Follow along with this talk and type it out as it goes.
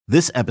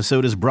This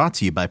episode is brought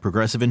to you by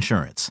Progressive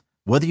Insurance.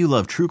 Whether you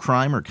love true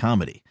crime or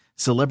comedy,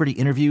 celebrity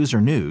interviews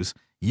or news,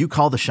 you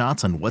call the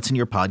shots on what's in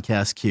your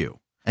podcast queue.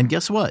 And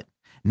guess what?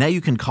 Now you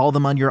can call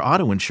them on your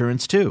auto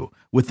insurance too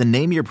with the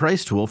Name Your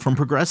Price tool from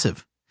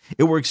Progressive.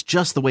 It works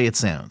just the way it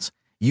sounds.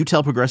 You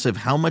tell Progressive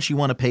how much you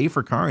want to pay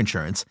for car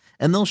insurance,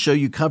 and they'll show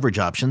you coverage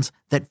options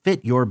that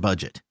fit your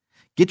budget.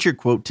 Get your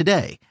quote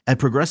today at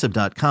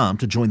Progressive.com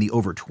to join the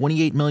over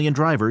 28 million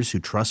drivers who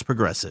trust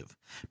Progressive.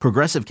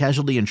 Progressive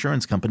Casualty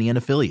Insurance Company and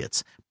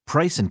Affiliates.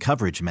 Price and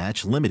coverage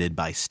match limited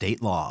by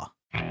state law.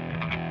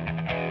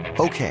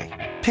 Okay,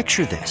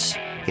 picture this.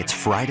 It's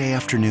Friday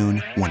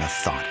afternoon when a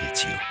thought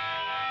hits you.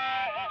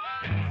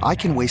 I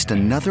can waste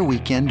another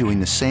weekend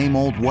doing the same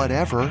old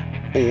whatever,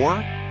 or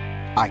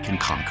I can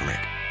conquer it.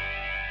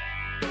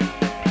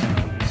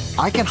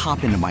 I can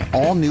hop into my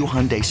all-new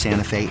Hyundai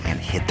Santa Fe and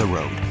hit the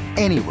road.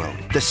 Any road.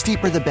 The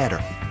steeper, the better.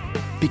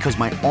 Because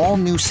my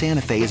all-new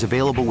Santa Fe is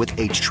available with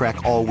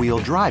H-Track all-wheel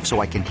drive,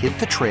 so I can hit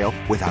the trail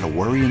without a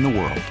worry in the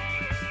world.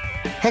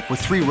 Heck, with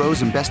 3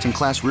 rows and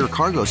best-in-class rear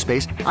cargo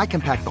space, I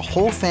can pack the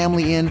whole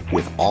family in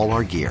with all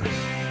our gear.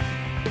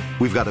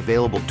 We've got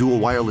available dual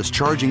wireless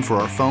charging for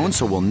our phones,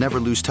 so we'll never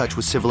lose touch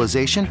with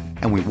civilization,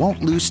 and we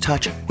won't lose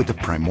touch with the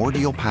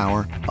primordial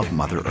power of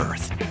Mother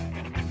Earth.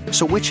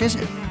 So which is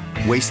it?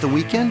 Waste the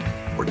weekend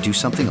or do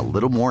something a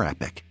little more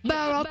epic?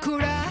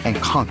 And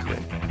conquer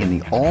it in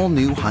the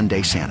all-new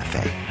Hyundai Santa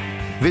Fe.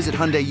 Visit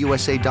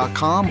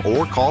HyundaiUSA.com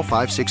or call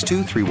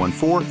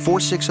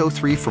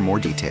 562-314-4603 for more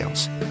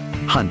details.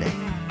 Hyundai,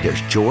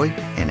 there's joy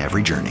in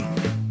every journey.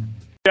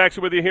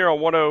 Jackson with you here on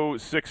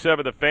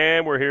 106.7 The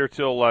Fan. We're here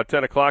till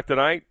 10 o'clock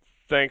tonight.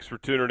 Thanks for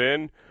tuning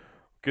in.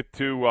 Get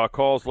to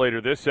calls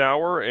later this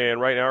hour. And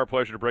right now, our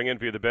pleasure to bring in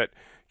via the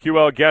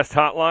BetQL guest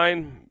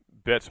hotline.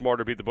 Bet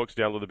Smarter, beat the books.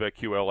 Download the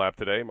BetQL app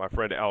today. My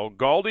friend Al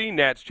Galdi,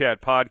 Nats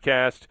Chat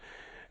podcast,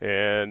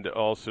 and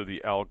also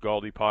the Al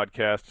Galdi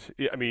podcast.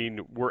 I mean,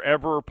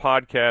 wherever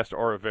podcasts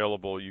are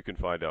available, you can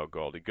find Al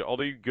Galdi.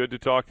 Galdi, good to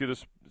talk to you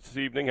this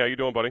evening. How you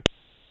doing, buddy?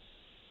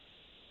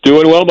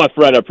 Doing well, my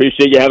friend. I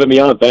appreciate you having me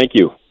on. Thank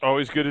you.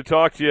 Always good to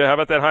talk to you. How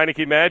about that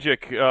Heineke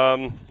Magic?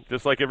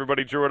 Just like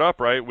everybody drew it up,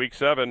 right? Week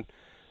 7.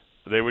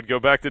 They would go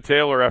back to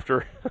Taylor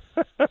after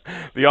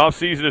the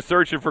offseason is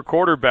searching for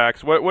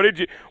quarterbacks. What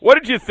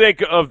did you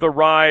think of the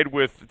ride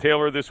with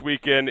Taylor this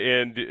weekend,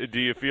 and do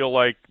you feel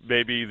like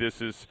maybe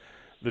this is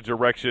the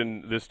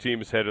direction this team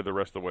is headed the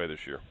rest of the way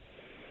this year?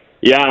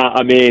 Yeah,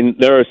 I mean,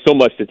 there is so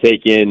much to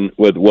take in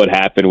with what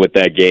happened with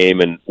that game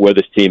and where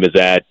this team is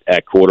at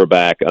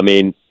quarterback. I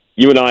mean,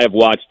 you and I have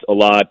watched a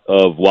lot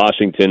of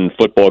Washington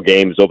football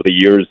games over the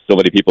years. So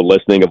many people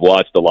listening have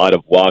watched a lot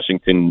of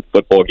Washington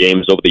football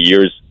games over the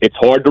years. It's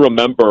hard to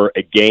remember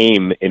a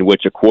game in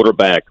which a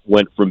quarterback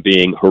went from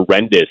being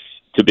horrendous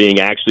to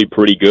being actually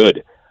pretty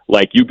good.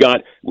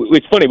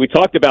 It's funny, we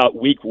talked about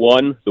week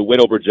 1, the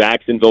win over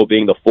Jacksonville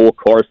being the full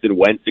Carson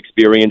Wentz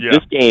experience. Yeah.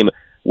 This game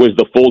was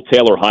the full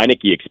Taylor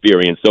Heineke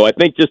experience. So I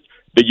think just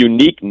the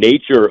unique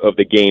nature of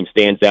the game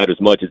stands out as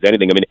much as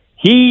anything. I mean,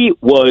 he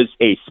was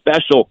a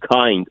special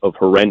kind of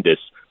horrendous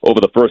over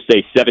the first,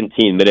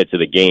 17 minutes of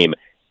the game.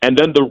 And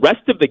then the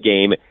rest of the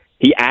game,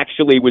 he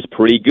actually was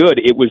pretty good.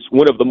 It was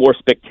one of the more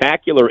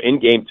spectacular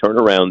in-game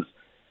turnarounds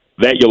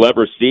that you'll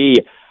ever see.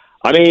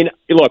 I mean,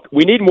 look,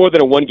 we need more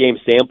than a one-game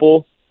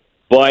sample,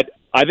 but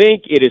I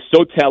think it is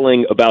so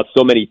telling about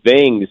so many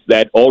things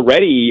that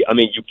already, I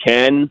mean, you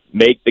can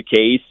make the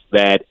case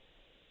that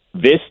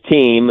this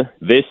team,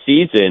 this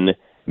season,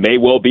 may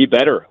well be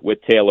better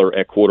with Taylor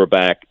at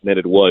quarterback than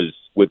it was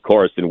with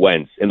Carson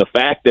Wentz. And the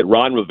fact that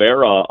Ron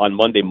Rivera on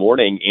Monday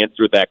morning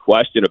answered that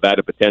question about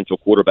a potential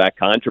quarterback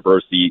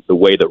controversy the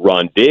way that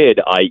Ron did,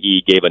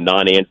 i.e. gave a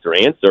non-answer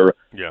answer,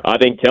 yeah, I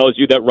think tells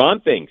you that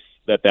Ron thinks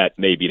that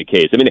may be the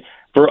case. I mean,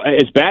 for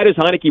as bad as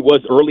Heineke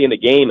was early in the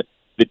game,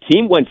 the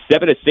team went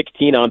 7 of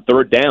 16 on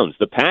third downs.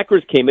 The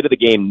Packers came into the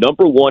game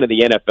number 1 in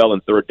the NFL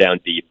in third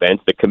down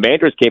defense. The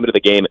Commanders came into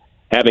the game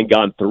having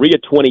gone 3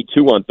 of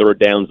 22 on third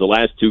downs the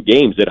last 2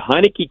 games. That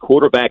Heineke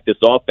quarterbacked this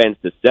offense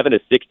to 7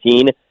 of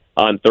 16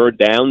 on third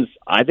downs,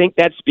 I think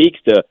that speaks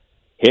to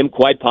him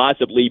quite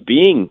possibly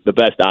being the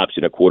best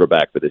option at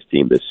quarterback for this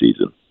team this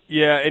season.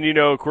 Yeah, and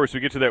of course, we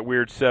get to that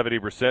weird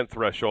 70%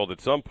 threshold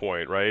at some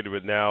point, right?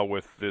 But now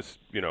with this,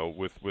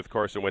 with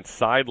Carson Wentz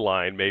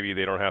sideline, maybe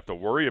they don't have to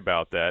worry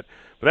about that.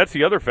 But that's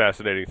the other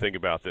fascinating thing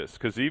about this,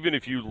 because even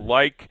if you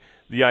like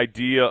the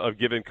idea of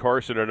giving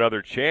Carson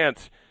another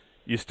chance,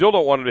 you still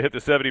don't want him to hit the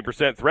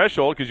 70%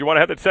 threshold because you want to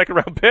have that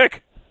second-round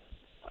pick.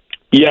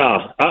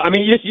 Yeah, I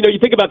mean, you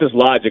think about this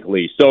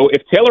logically. So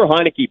if Taylor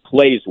Heineke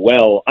plays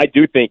well, I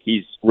do think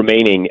he's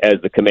remaining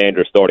as the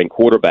Commanders' starting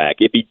quarterback.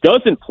 If he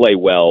doesn't play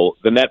well,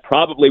 then that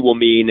probably will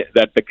mean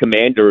that the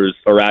Commanders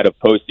are out of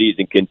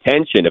postseason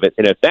contention.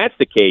 And if that's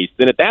the case,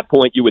 then at that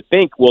point you would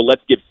think, well,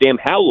 let's give Sam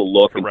Howell a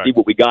look and see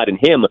what we got in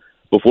him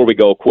before we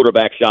go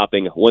quarterback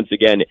shopping once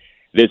again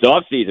this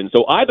offseason.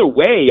 So either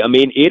way, I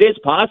mean, it is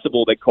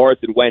possible that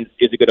Carson Wentz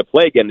isn't going to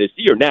play again this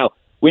year. Now,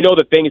 we know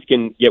that things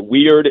can get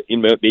weird.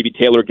 Maybe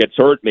Taylor gets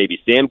hurt, maybe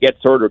Sam gets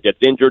hurt or gets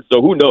injured.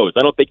 So who knows?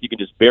 I don't think you can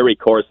just bury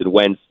Carson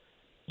Wentz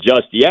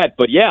just yet.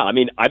 But, yeah, I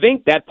mean, I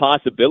think that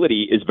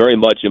possibility is very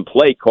much in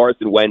play.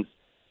 Carson Wentz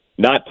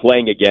not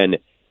playing again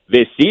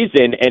this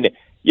season. And,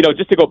 you know,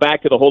 just to go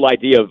back to the whole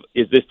idea of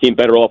is this team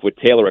better off with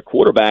Taylor at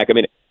quarterback, I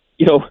mean,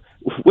 you know,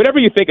 whatever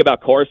you think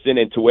about Carson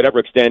and to whatever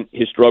extent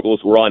his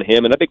struggles were on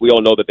him, and I think we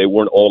all know that they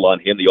weren't all on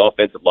him. The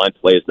offensive line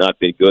play has not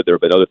been good. There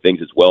have been other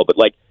things as well. But,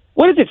 like,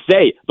 what does it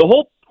say? The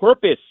whole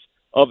purpose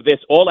of this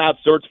all-out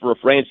search for a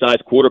franchise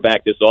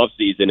quarterback this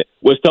offseason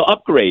was to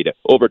upgrade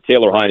over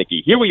Taylor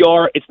Heineke. Here we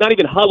are. It's not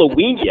even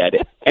Halloween yet,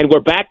 and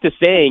we're back to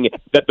saying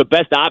that the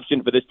best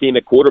option for this team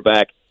at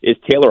quarterback is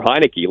Taylor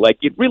Heineke. Like,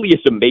 it really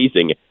is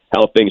amazing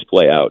how things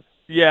play out.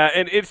 Yeah,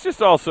 and it's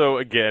just also,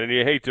 again, and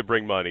you hate to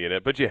bring money in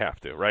it, but you have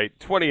to, right?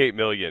 $28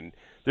 million.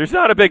 There's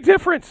not a big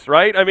difference,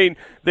 right? I mean,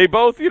 they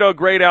both, you know,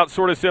 grade out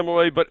sort of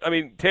similarly, but, I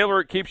mean,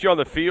 Taylor keeps you on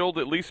the field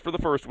at least for the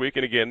first week,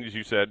 and again, as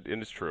you said,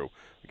 and it's true,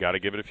 you got to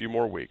give it a few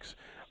more weeks.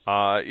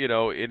 You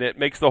know, and it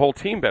makes the whole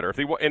team better.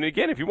 And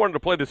again, if you wanted to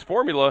play this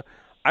formula,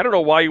 I don't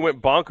know why you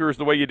went bonkers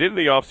the way you did in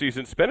the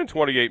offseason, spending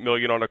 $28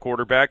 million on a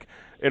quarterbak,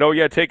 and, oh,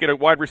 yeah, taking a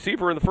wide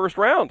receiver in the first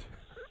round.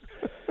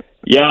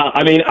 Yeah,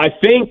 I mean, I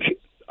think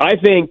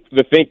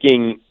the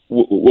thinking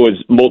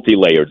was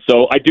multi-layered.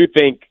 So I do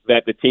think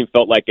that the team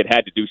felt like it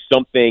had to do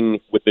something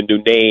with the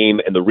new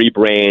name and the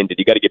rebrand, and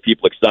you got to get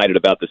people excited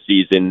about the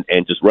season,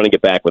 and just running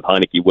it back with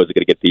Heineke wasn't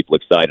going to get people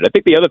excited. I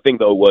think the other thing,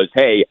 though, was,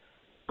 hey,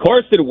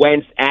 Carson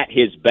Wentz at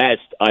his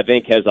best, I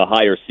think, has a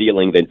higher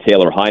ceiling than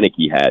Taylor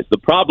Heineke has. The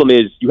problem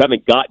is you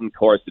haven't gotten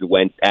Carson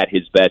Wentz at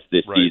his best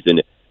this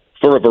season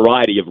for a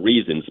variety of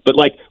reasons. But,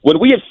 like, when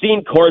we have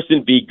seen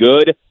Carson be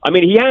good, I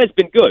mean, he has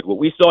been good. What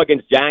we saw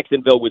against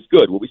Jacksonville was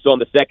good. What we saw in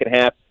the second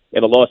half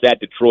and the loss at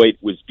Detroit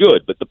was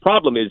good. But the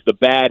problem is the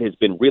bad has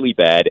been really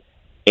bad.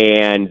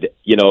 And,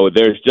 you know,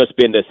 there's just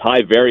been this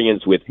high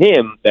variance with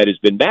him that has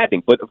been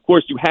maddening. But, of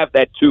course, you have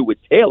that, too, with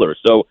Taylor.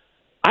 So,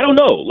 I don't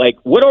know. Like,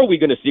 what are we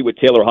going to see with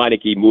Taylor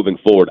Heineke moving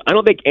forward? I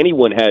don't think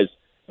anyone has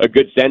a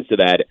good sense of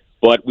that.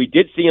 But we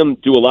did see him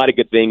do a lot of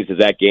good things as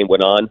that game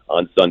went on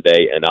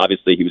Sunday, and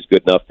obviously he was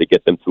good enough to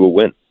get them to a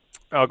win.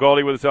 Al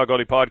Galdi with us, Al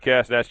Galdi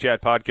Podcast, and Ask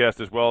Chat Podcast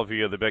as well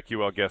via the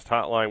BetQL guest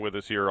hotline with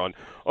us here on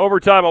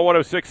Overtime on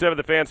 106.7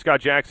 The Fan. Scott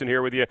Jackson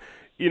here with you.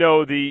 You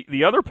know,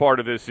 the other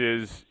part of this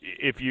is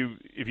if you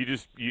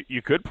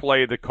could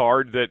play the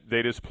card that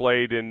they just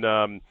played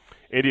in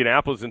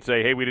Indianapolis and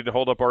say, hey, we didn't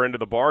hold up our end of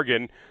the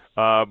bargain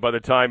by the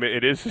time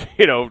it is,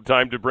 you know,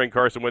 time to bring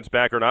Carson Wentz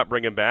back or not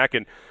bring him back,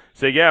 and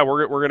say, yeah,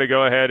 we're going to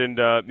go ahead and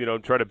you know,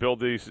 try to build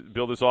this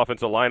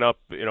offensive lineup,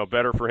 you know,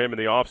 better for him in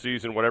the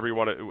offseason, however you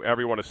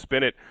want to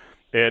spin it,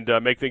 and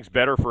make things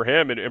better for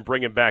him and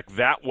bring him back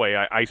that way,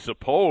 I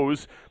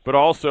suppose. But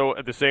also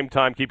at the same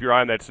time, keep your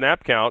eye on that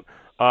snap count,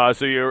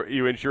 so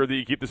you ensure that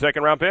you keep the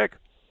second round pick.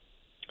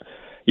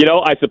 You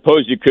know, I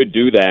suppose you could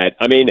do that.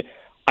 I mean,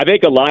 I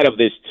think a lot of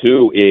this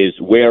too is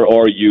where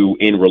are you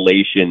in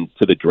relation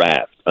to the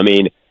draft? I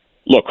mean,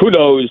 look, who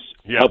knows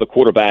how the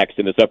quarterbacks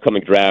in this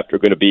upcoming draft are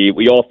going to be.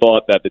 We all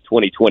thought that the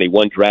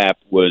 2021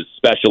 draft was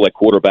special at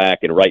quarterback,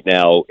 and right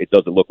now it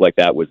doesn't look like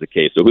that was the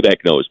case. So who the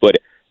heck knows? But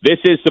this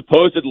is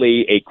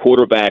supposedly a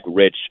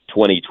quarterback-rich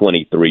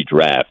 2023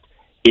 draft.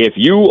 If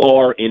you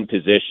are in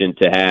position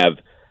to have,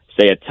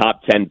 say, a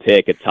top 10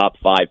 pick, a top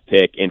 5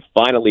 pick, and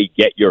finally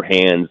get your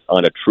hands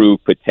on a true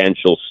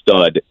potential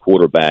stud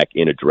quarterback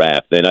in a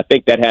draft, then I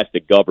think that has to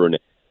govern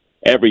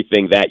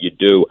everything that you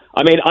do.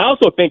 I mean, I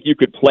also think you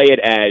could play it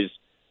as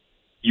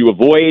you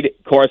avoid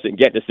Carson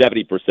getting to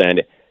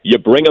 70%, you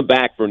bring him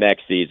back for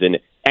next season,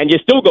 and you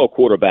still go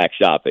quarterback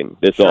shopping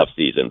this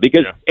offseason.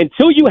 Because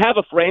until you have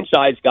a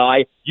franchise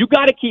guy, you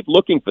got to keep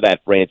looking for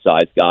that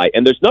franchise guy.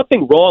 And there's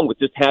nothing wrong with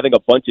just having a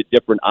bunch of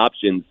different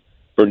options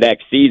for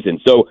next season.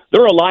 So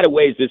there are a lot of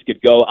ways this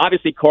could go.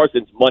 Obviously,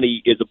 Carson's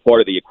money is a part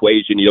of the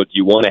equation. You know, do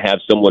you want to have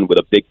someone with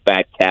a big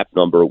fat cap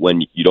number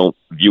when you don't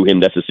view him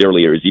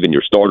necessarily as even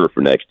your starter for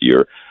next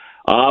year?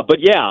 But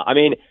yeah, I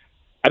mean,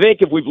 I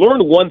think if we've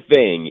learned one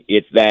thing,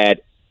 it's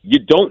that you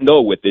don't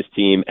know with this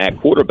team at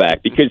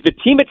quarterback because the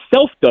team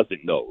itself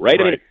doesn't know,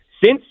 right? I mean,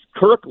 since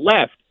Kirk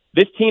left,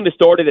 this team has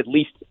started at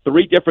least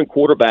 3 different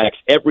quarterbacks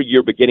every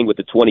year beginning with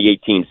the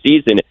 2018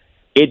 season.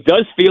 It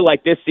does feel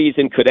like this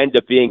season could end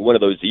up being one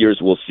of those years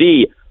we'll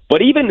see.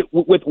 But even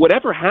with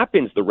whatever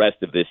happens the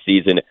rest of this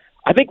season,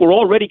 I think we're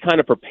already kind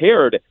of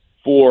prepared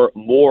for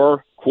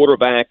more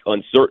quarterback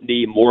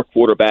uncertainty, more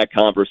quarterback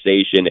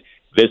conversation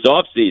this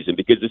offseason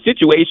because the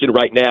situation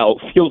right now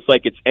feels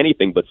like it's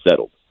anything but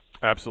settled.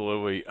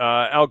 Absolutely.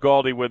 Al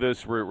Galdi with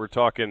us. We're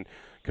talking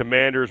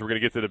Commanders. We're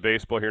going to get to the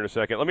baseball here in a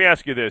second. Let me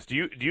ask you this. Do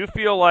you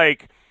feel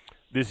like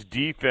this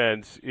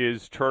defense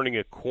is turning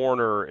a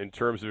corner in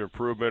terms of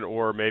improvement,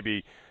 or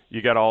maybe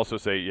you got to also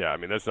say, yeah, I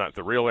mean, that's not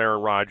the real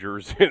Aaron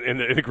Rodgers in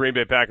the Green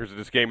Bay Packers in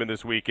this game in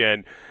this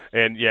weekend.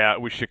 And, yeah, it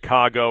was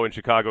Chicago, and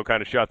Chicago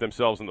kind of shot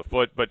themselves in the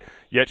foot. But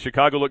yet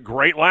Chicago looked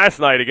great last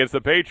night against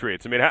the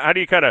Patriots. I mean, how do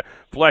you kind of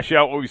flesh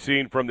out what we've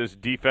seen from this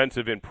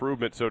defensive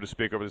improvement, so to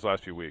speak, over these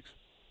last few weeks?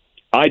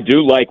 I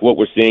do like what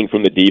we're seeing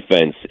from the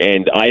defense,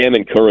 and I am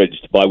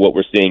encouraged by what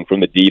we're seeing from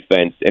the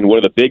defense. And one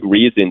of the big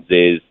reasons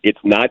is it's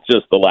not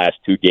just the last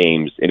two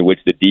games in which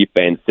the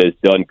defense has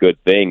done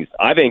good things.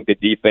 I think the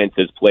defense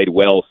has played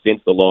well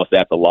since the loss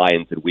at the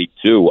Lions in Week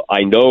 2.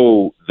 I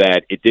know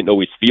that it didn't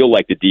always feel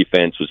like the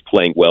defense was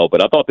playing well,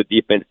 but I thought the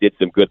defense did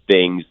some good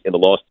things in the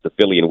loss to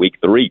Philly in Week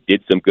 3,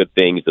 did some good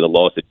things in the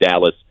loss at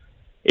Dallas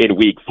in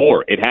Week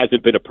 4. It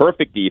hasn't been a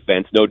perfect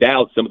defense, no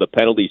doubt. Some of the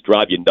penalties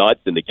drive you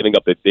nuts, and the giving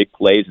up at big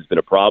plays has been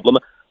a problem.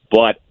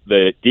 But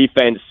the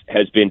defense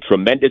has been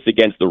tremendous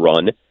against the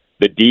run.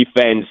 The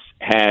defense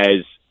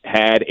has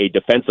had a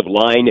defensive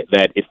line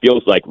that it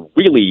feels like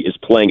really is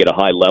playing at a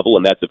high level,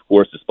 and that's, of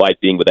course, despite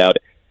being without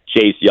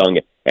Chase Young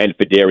and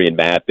Fedarian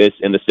Mathis.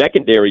 And the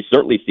secondary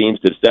certainly seems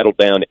to have settled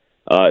down,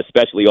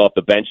 especially off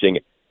the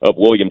benching of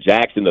William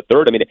Jackson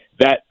III. I mean,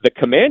 that the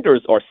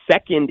Commanders are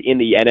second in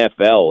the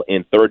NFL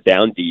in third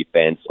down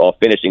defense, while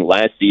finishing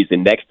last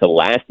season next to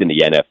last in the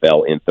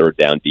NFL in third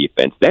down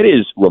defense. That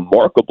is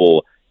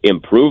remarkable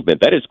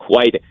improvement. That is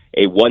quite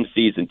a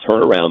one-season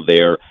turnaround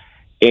there.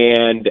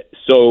 And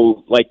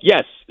so,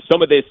 yes,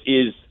 some of this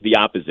is the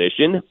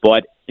opposition,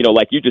 but,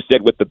 like you just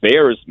said with the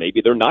Bears, maybe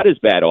they're not as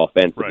bad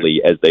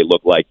offensively as they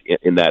look like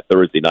in that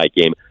Thursday night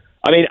game.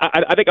 I mean,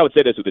 I think I would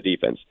say this with the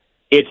defense.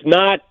 It's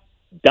not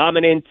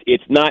dominant.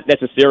 It's not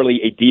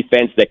necessarily a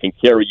defense that can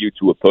carry you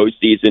to a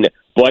postseason,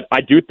 but I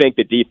do think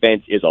the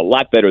defense is a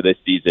lot better this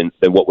season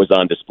than what was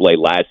on display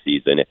last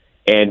season.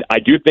 And I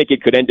do think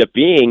it could end up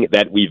being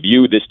that we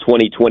view this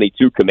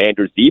 2022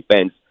 Commanders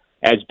defense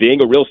as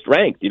being a real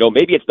strength.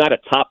 Maybe it's not a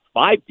top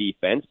 5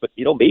 defense, but,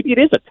 maybe it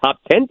is a top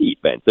 10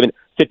 defense. I mean,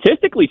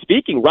 statistically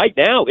speaking, right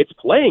now it's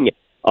playing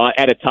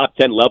at a top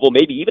 10 level,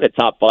 maybe even a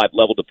top 5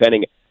 level,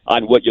 depending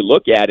on what you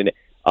look at. And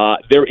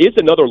there is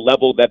another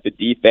level that the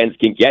defense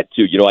can get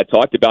to. I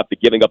talked about the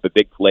giving up the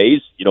big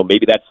plays.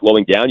 Maybe that's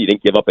slowing down. You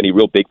didn't give up any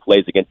real big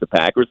plays against the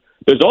Packers.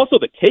 There's also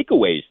the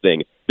takeaways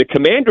thing. The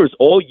Commanders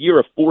all year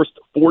have forced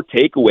 4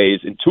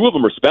 takeaways, and 2 of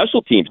them are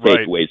special teams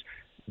takeaways.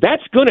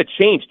 That's going to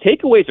change.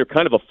 Takeaways are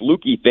kind of a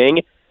fluky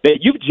thing. That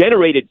you've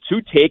generated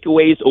 2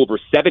 takeaways over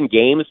 7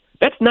 games,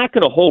 that's not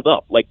going to hold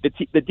up.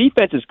 The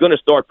defense is going to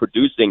start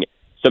producing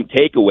some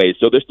takeaways.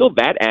 So there's still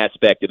that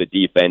aspect of the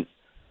defense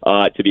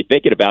to be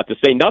thinking about, to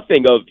say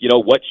nothing of,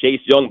 what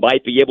Chase Young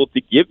might be able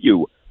to give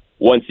you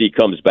once he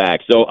comes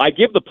back. So I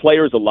give the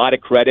players a lot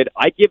of credit.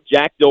 I give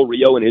Jack Del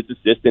Rio and his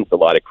assistants a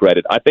lot of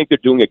credit. I think they're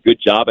doing a good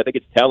job. I think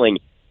it's telling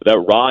that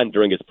Ron,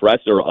 during his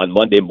presser on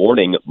Monday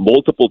morning,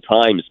 multiple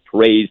times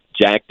praised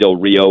Jack Del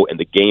Rio and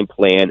the game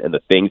plan and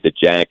the things that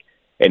Jack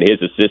and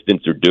his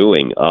assistants are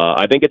doing.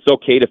 I think it's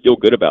okay to feel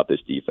good about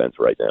this defense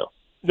right now.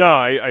 No,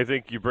 I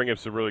think you bring up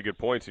some really good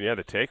points, and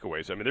the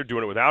takeaways. I mean, they're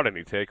doing it without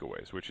any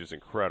takeaways, which is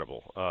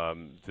incredible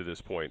to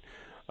this point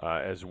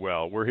as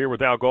well. We're here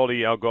with Al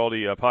Galdi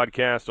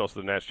podcast,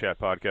 also the Nats Chat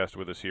podcast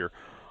with us here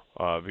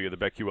via the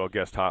BetQL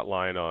guest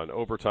hotline on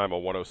Overtime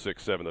on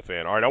 106.7 The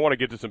Fan. All right, I want to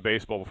get to some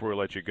baseball before we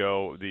let you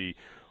go. The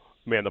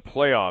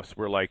playoffs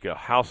were like a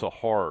house of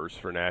horrors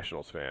for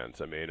Nationals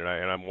fans. I mean, and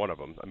I'm one of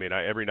them. I mean,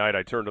 every night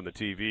I turned on the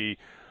TV,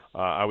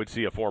 I would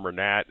see a former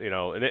Nat,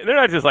 and they're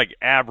not just like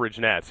average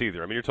Nats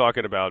either. I mean, you're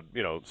talking about,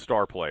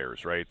 star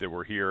players, right, that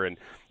were here. And,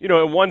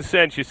 in one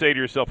sense, you say to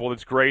yourself, well,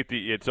 it's great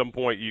that at some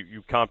point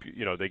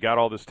they got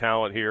all this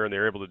talent here and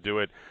they're able to do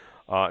it.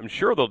 I'm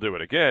sure they'll do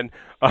it again.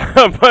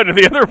 But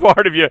the other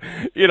part of you,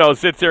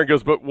 sits there and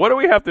goes, but what do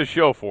we have to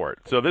show for it?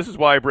 So this is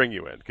why I bring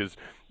you in, because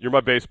you're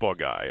my baseball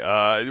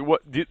guy.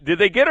 Did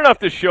they get enough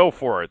to show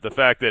for it? The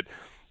fact that,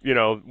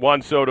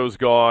 Juan Soto's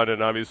gone,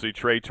 and obviously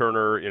Trey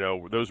Turner,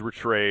 those were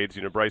trades.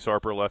 Bryce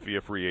Harper left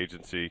via free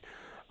agency.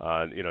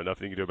 Nothing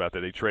you can do about that.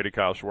 They traded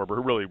Kyle Schwarber,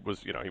 who really was,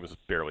 he was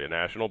barely a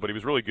National, but he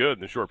was really good in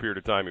the short period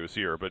of time he was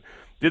here. But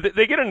did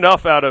they get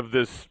enough out of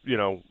this,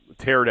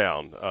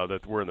 teardown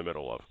that we're in the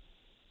middle of?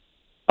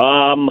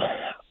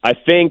 I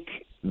think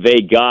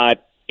they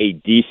got a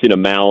decent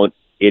amount.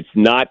 It's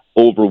not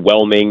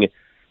overwhelming.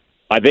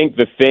 I think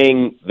the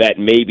thing that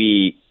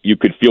maybe you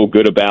could feel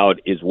good about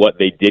is what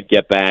they did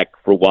get back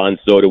for Juan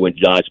Soto and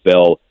Josh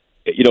Bell.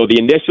 The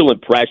initial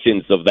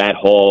impressions of that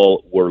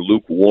haul were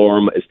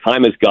lukewarm. As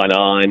time has gone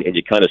on and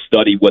you kind of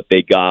study what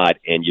they got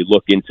and you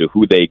look into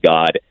who they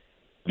got,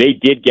 they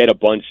did get a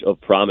bunch of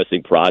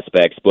promising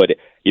prospects, but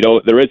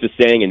there is a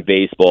saying in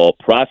baseball,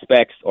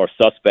 prospects are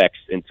suspects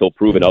until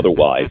proven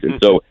otherwise. And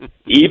so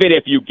even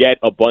if you get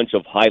a bunch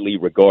of highly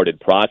regarded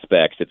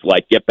prospects, it's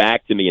like, get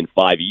back to me in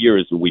 5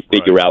 years when we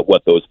figure out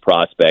what those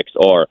prospects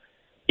are.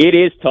 It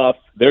is tough.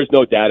 There's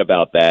no doubt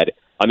about that.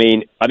 I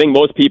mean, I think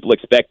most people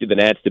expected the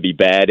Nats to be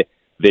bad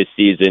this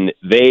season.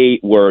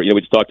 They were,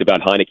 we just talked about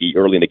Heineke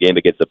early in the game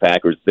against the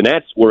Packers. The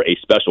Nats were a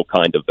special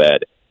kind of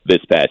bad this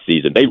past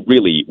season. They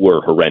really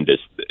were horrendous.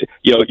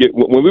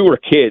 When we were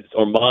kids,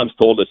 our moms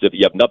told us, if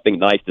you have nothing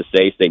nice to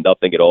say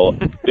nothing at all.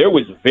 There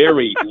was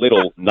very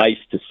little nice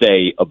to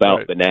say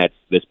about the Nats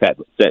this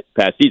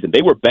past season.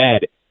 They were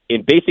bad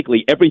in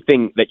basically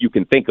everything that you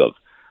can think of.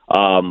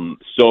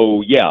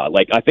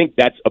 I think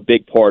that's a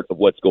big part of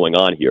what's going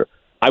on here.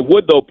 I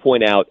would, though,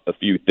 point out a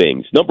few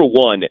things. Number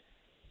one,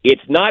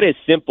 it's not as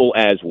simple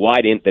as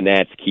why didn't the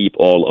Nats keep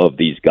all of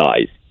these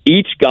guys.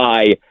 Each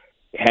guy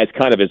has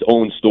kind of his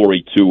own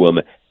story to him.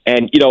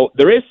 And,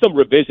 there is some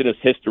revisionist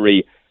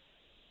history.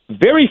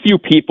 Very few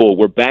people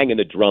were banging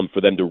the drum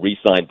for them to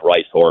re-sign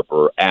Bryce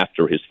Harper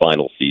after his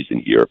final season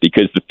here,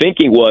 because the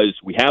thinking was,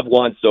 we have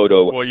Juan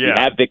Soto, we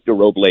have Victor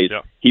Robles.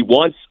 Yeah.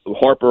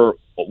 Harper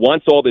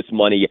wants all this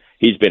money.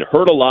 He's been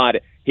hurt a lot.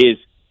 His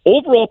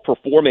overall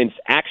performance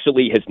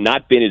actually has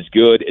not been as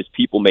good as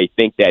people may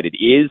think that it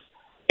is.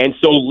 And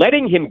so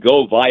letting him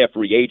go via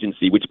free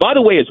agency, which, by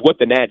the way, is what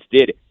the Nats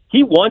did.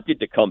 He wanted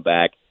to come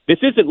back. This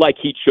isn't like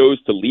he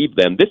chose to leave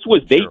them. This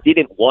was they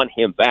didn't want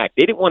him back.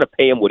 They didn't want to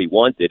pay him what he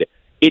wanted.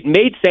 It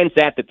made sense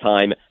at the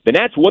time. The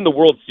Nats won the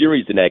World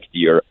Series the next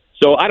year.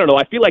 So, I don't know.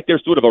 I feel like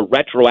there's sort of a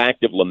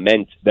retroactive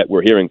lament that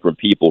we're hearing from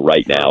people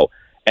right now.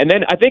 And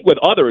then I think with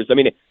others,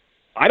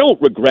 I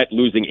don't regret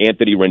losing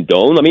Anthony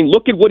Rendon.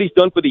 Look at what he's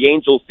done for the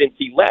Angels since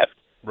he left.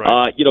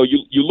 Right.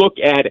 You look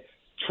at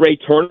Trey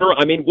Turner.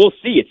 We'll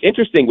see. It's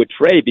interesting with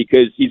Trey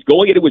because he's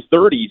going into his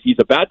 30s. He's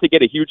about to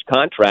get a huge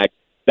contract.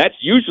 That's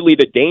usually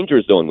the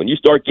danger zone when you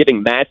start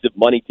giving massive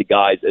money to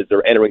guys as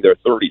they're entering their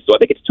 30s. So I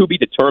think it's to be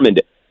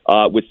determined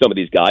with some of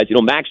these guys.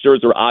 Max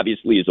Scherzer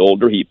obviously is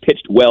older. He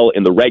pitched well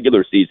in the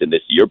regular season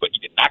this year, but he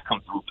did not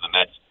come through for the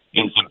Mets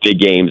in some big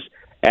games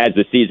as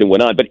the season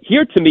went on. But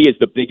here, to me, is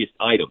the biggest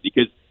item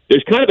because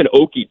there's kind of an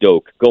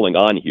okey-doke going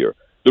on here.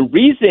 The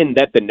reason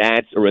that the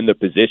Nats are in the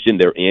position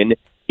they're in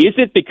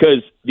isn't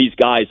because these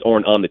guys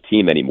aren't on the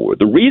team anymore.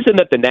 The reason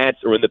that the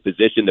Nats are in the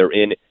position they're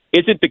in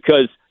isn't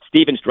because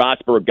Steven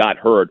Strasburg got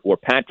hurt or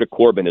Patrick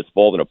Corbin has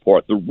fallen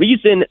apart. The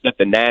reason that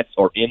the Nats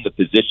are in the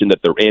position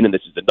that they're in, and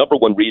this is the number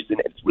one reason,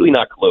 and it's really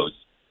not close,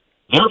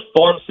 their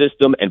farm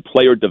system and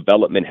player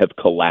development have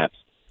collapsed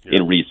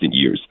in recent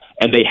years,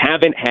 and they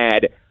haven't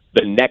had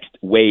the next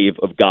wave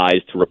of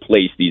guys to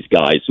replace these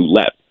guys who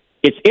left.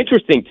 It's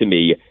interesting to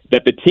me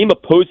that the team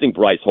opposing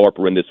Bryce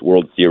Harper in this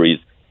World Series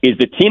is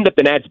the team that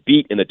the Nats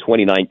beat in the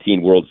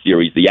 2019 World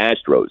Series, the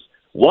Astros.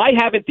 Why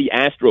haven't the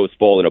Astros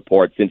fallen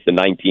apart since the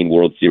 19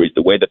 World Series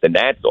the way that the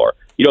Nats are?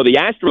 The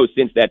Astros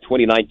since that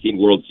 2019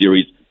 World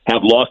Series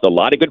have lost a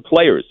lot of good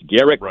players.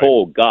 Garrett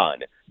Cole, gone.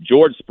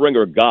 George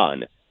Springer,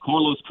 gone.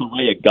 Carlos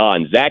Correa,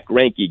 gone. Zach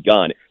Greinke,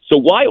 gone. So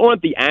why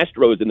aren't the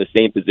Astros in the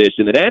same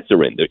position the Nats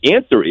are in? The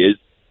answer is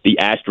the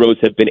Astros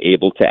have been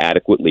able to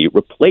adequately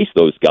replace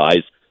those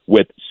guys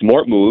with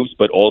smart moves,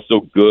 but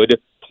also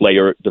good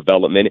player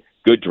development,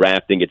 good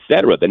drafting,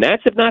 etc. The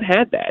Nats have not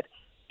had that.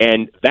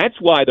 And that's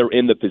why they're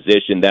in the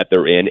position that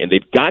they're in, and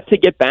they've got to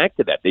get back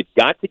to that. They've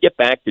got to get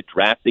back to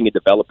drafting and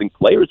developing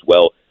players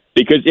well,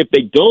 because if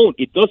they don't,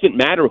 it doesn't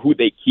matter who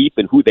they keep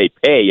and who they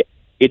pay.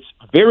 It's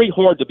very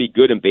hard to be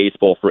good in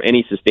baseball for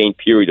any sustained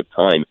period of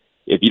time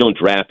if you don't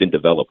draft and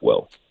develop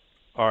well.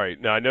 All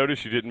right. Now, I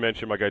noticed you didn't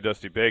mention my guy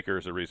Dusty Baker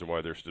as a reason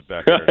why they're stood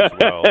back there as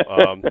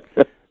well.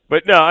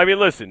 But no,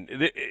 listen,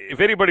 if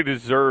anybody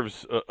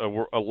deserves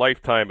a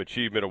lifetime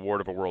achievement award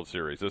of a World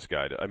Series, this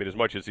guy. As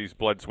much as he's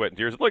blood, sweat, and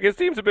tears. Look, his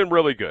teams have been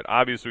really good.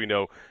 Obviously, we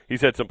know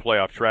he's had some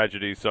playoff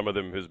tragedies. Some of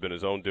them has been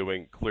his own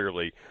doing,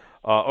 clearly,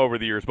 over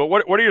the years. But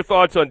what are your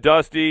thoughts on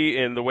Dusty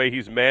and the way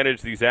he's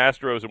managed these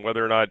Astros and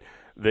whether or not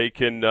they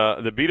can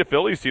beat a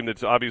Phillies team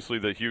that's obviously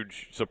the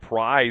huge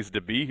surprise to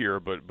be here,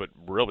 but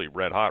really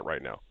red hot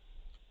right now?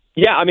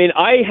 Yeah,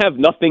 I have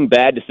nothing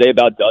bad to say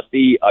about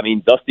Dusty.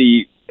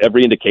 Dusty,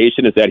 every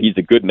indication is that he's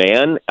a good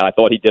man. I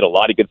thought he did a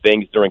lot of good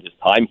things during his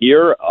time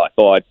here. I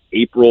thought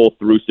April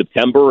through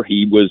September,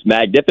 he was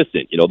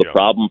magnificent. The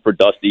problem for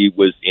Dusty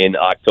was in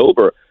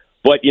October.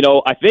 But,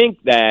 I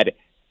think that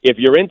if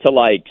you're into,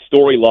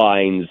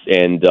 storylines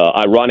and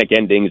ironic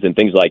endings and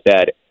things like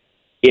that,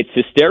 it's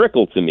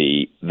hysterical to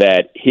me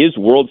that his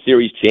World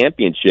Series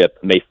championship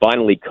may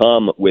finally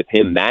come with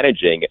him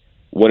managing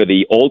one of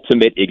the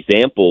ultimate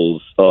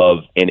examples of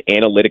an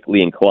analytically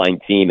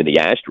inclined team in the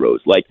Astros.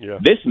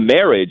 This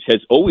marriage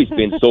has always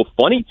been so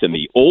funny to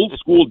me. Old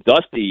school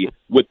Dusty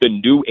with the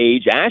new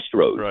age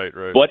Astros.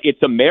 Right. But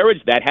it's a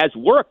marriage that has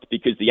worked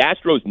because the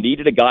Astros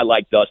needed a guy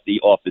like Dusty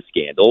off the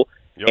scandal.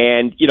 Yep.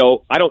 And,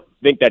 I don't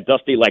think that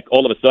Dusty,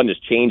 all of a sudden has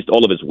changed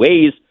all of his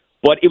ways.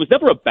 But it was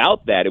never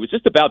about that. It was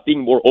just about being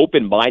more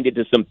open-minded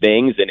to some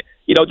things and,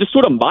 just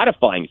sort of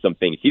modifying some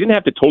things. He didn't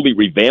have to totally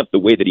revamp the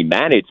way that he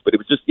managed, but it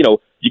was just,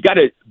 you got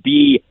to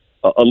be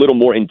a little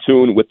more in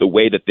tune with the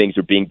way that things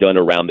are being done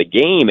around the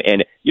game.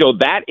 And,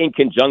 that in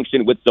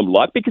conjunction with some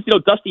luck, because,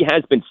 Dusty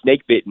has been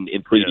snake-bitten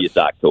in previous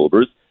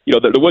Octobers. There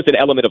was an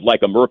element of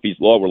a Murphy's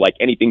Law where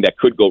anything that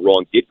could go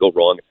wrong did go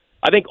wrong.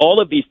 I think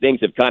all of these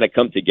things have kind of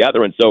come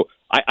together. And so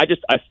I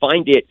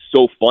find it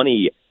so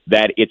funny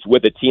that it's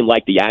with a team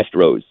like the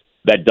Astros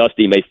that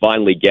Dusty may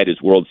finally get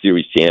his World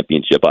Series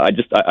championship. I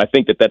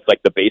think that's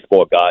the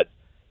baseball gods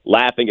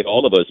laughing at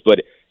all of us.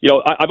 But,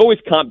 I've always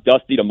comped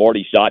Dusty to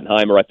Marty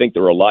Schottenheimer. I think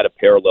there are a lot of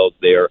parallels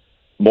there.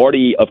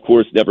 Marty, of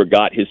course, never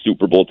got his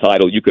Super Bowl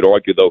title. You could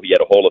argue, though, he had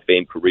a Hall of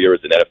Fame career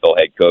as an NFL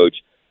head coach.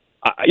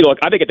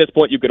 I think at this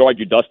point you could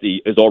argue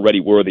Dusty is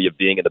already worthy of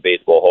being in the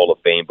Baseball Hall of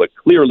Fame. But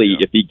clearly,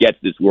 if he gets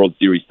this World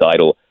Series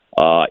title,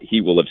 he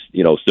will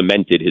have,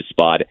 cemented his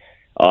spot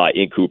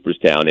in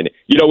Cooperstown. And,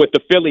 with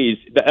the Phillies,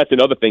 that's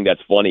another thing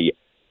that's funny.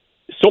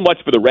 So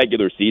much for the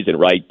regular season,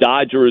 right?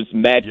 Dodgers,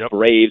 Mets, Yep.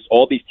 Braves,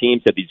 all these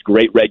teams had these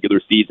great regular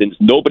seasons.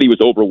 Nobody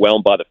was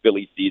overwhelmed by the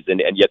Phillies season,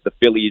 and yet the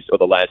Phillies are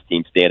the last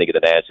team standing in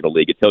the National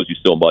League. It tells you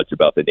so much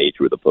about the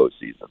nature of the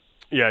postseason.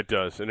 Yeah, it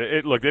does.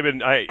 And look, they've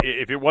been.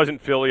 If it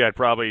wasn't Philly, I'd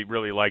probably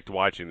really liked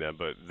watching them,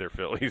 but they're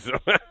Philly, so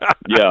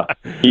Yeah,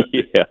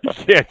 yeah. You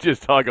can't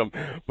just hug them.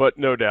 But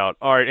no doubt.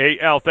 All right, hey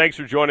Al, thanks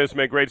for joining us,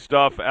 man. Great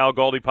stuff. Al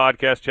Galdi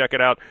podcast, check it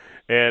out,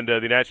 and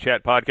the Nats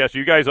Chat podcast. Are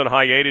you guys on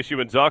hiatus,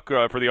 you and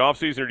Zuck, for the off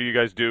season, or do you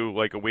guys do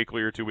like a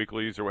weekly or 2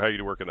 weeklies, or how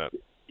you working that?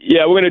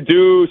 Yeah, we're going to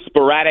do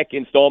sporadic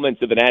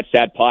installments of the Nats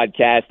Chat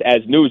podcast as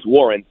news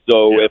warrants.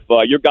 So if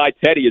your guy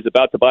Teddy is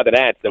about to buy the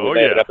Nats, then we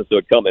may have an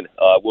episode coming.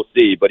 We'll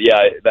see. But,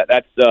 yeah,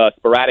 that's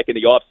sporadic in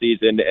the off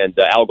season, and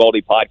Al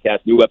Galdi podcast,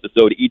 new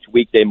episode each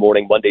weekday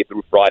morning, Monday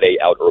through Friday,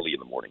 out early in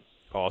the morning.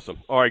 Awesome.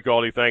 All right,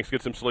 Galdi, thanks.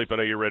 Get some sleep. I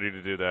know you're ready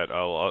to do that.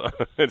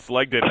 It's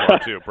leg day tomorrow,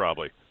 too,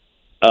 probably.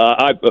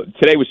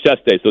 Today was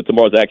chest day, so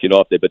tomorrow's actually an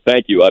off day. But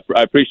thank you.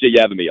 I appreciate you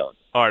having me on.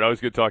 All right,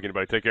 always good talking to you,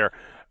 buddy. Take care.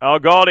 Al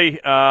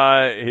Galdi,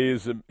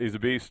 he's a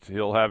beast.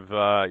 He'll have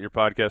your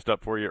podcast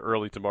up for you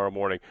early tomorrow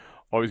morning.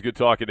 Always good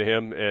talking to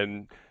him,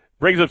 and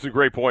brings up some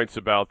great points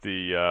about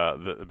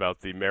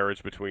the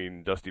marriage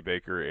between Dusty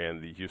Baker and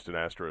the Houston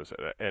Astros,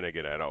 and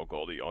again at Al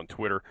Galdi on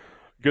Twitter.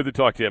 Good to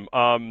talk to him.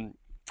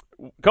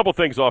 A couple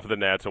things off of the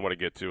Nats I want to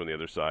get to on the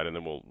other side, and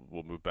then we'll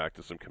move back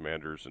to some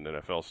Commanders and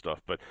NFL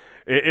stuff. But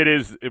it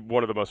is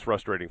one of the most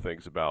frustrating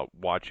things about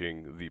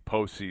watching the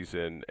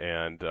postseason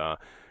and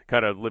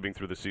kind of living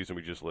through the season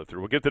we just lived through.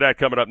 We'll get to that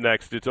coming up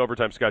next. It's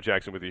Overtime. Scott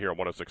Jackson with you here on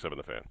 106.7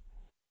 The Fan.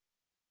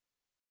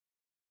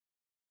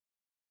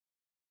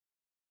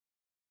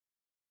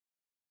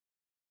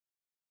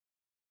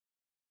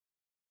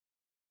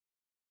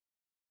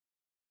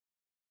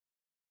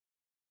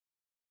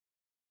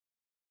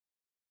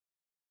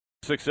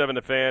 Six seven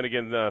The Fan.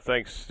 Again,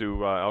 thanks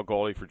to Al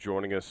Galdi for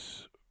joining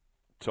us,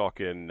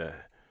 talking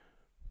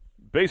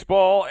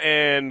baseball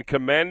and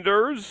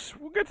Commanders.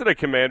 We'll get to the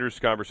Commanders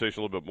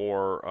conversation a little bit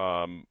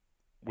more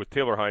with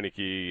Taylor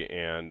Heinicke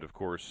and, of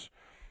course,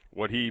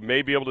 what he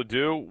may be able to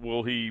do.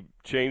 Will he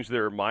change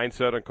their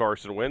mindset on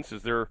Carson Wentz?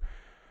 Was their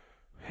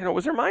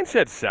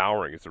mindset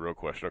souring is the real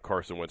question on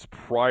Carson Wentz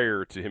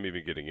prior to him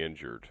even getting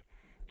injured?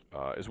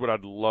 Is what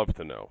I'd love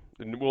to know.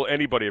 And will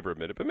anybody ever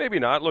admit it? But maybe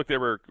not. Look, they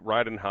were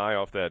riding high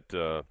off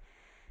that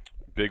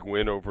big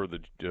win over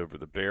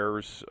the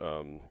Bears.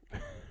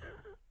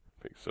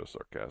 Being so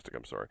sarcastic,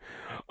 I'm sorry.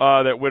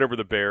 That win over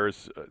the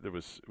Bears, it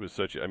was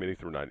such. I mean, they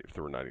threw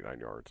 99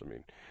 yards. I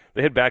mean,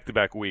 they had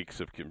back-to-back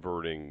weeks of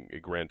converting a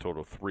grand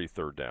total of 3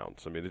 third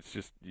downs. I mean, it's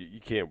just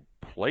you can't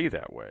play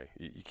that way.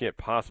 You can't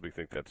possibly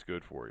think that's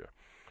good for you.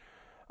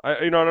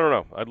 I don't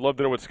know. I'd love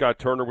to know what Scott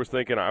Turner was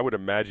thinking. I would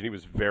imagine he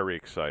was very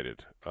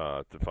excited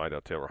to find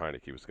out Taylor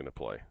Heinicke was going to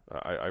play.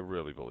 I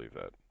really believe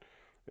that.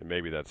 And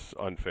maybe that's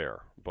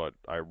unfair, but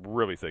I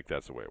really think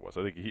that's the way it was.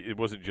 I think it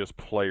wasn't just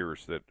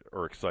players that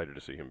are excited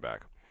to see him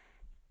back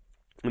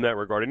in that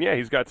regard. And, yeah,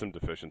 he's got some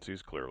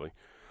deficiencies, clearly.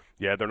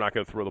 Yeah, they're not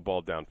going to throw the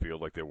ball downfield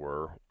like they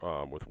were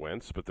with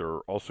Wentz, but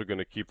they're also going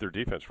to keep their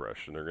defense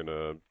fresh, and they're going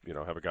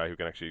to have a guy who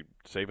can actually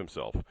save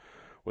himself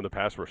when the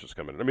pass rush is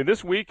coming in. I mean,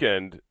 this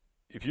weekend –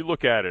 if you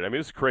look at it, I mean,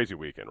 it's a crazy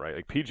weekend, right?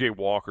 Like P.J.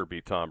 Walker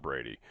beat Tom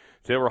Brady.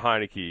 Taylor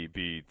Heinicke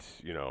beat,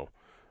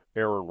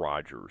 Aaron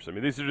Rodgers. I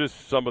mean, these are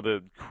just some of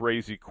the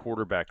crazy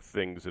quarterback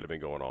things that have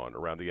been going on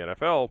around the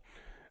NFL.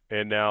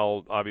 And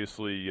now,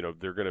 obviously,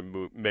 they're going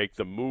to make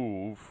the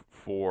move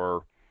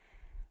for,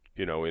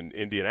 in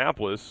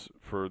Indianapolis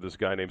for this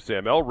guy named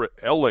Sam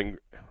Ehlinger.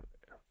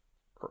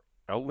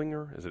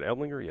 Is it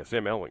Ehlinger? Yeah,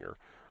 Sam Ehlinger.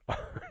 I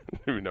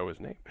don't even know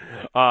his name.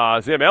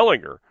 Sam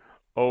Ehlinger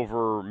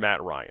over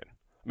Matt Ryan.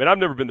 I mean, I've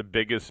never been the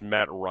biggest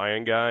Matt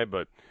Ryan guy,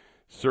 but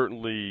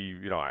certainly,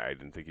 I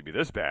didn't think he'd be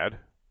this bad,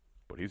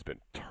 but he's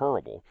been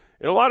terrible.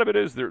 And a lot of it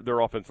is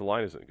their offensive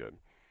line isn't good.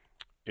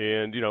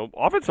 And,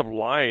 offensive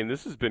line,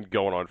 this has been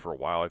going on for a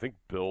while. I think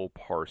Bill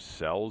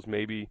Parcells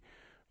maybe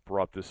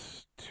brought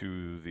this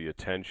to the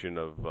attention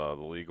of the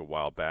league a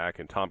while back,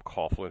 and Tom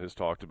Coughlin has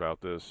talked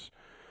about this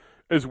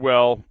as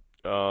well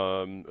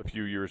a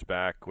few years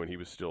back when he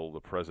was still the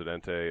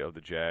presidente of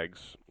the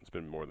Jags. It's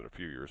been more than a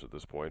few years at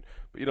this point.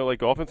 But,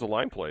 like offensive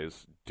line play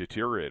is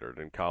deteriorated.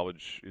 In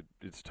college,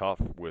 it's tough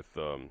with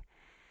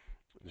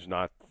there's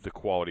not the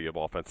quality of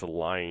offensive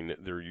line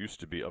there used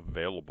to be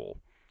available.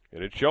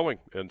 And it's showing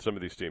in some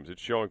of these teams.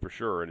 It's showing for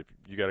sure. And if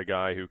you got a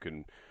guy who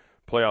can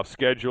play off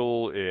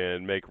schedule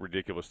and make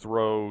ridiculous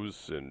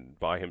throws and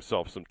buy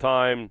himself some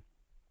time,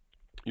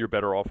 you're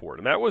better off for it.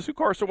 And that was who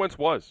Carson Wentz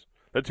was.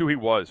 That's who he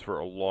was for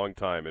a long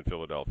time in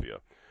Philadelphia.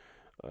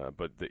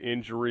 But the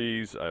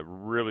injuries, I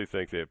really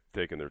think they've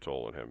taken their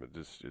toll on him.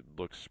 It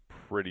looks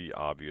pretty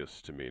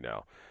obvious to me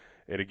now.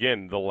 And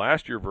again, the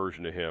last year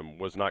version of him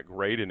was not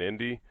great in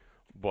Indy,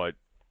 but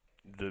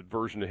the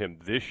version of him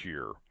this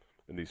year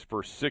in these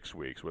first 6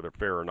 weeks, whether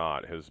fair or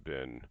not, has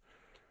been,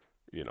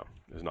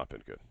 has not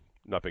been good.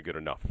 Not been good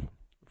enough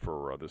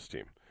for this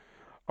team.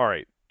 All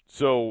right,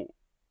 so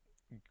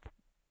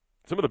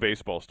some of the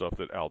baseball stuff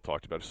that Al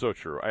talked about is so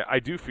true. I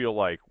do feel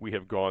like we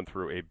have gone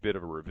through a bit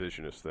of a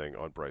revisionist thing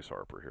on Bryce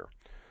Harper here.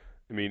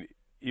 I mean,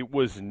 it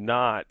was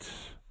not,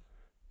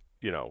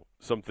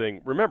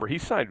 something. Remember, he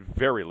signed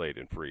very late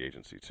in free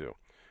agency, too.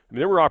 I mean,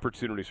 there were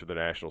opportunities for the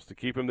Nationals to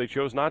keep him. They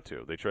chose not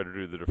to. They tried to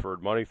do the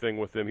deferred money thing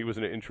with him. He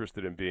wasn't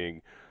interested in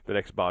being the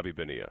next Bobby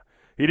Bonilla.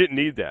 He didn't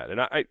need that. And,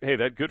 hey,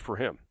 that's good for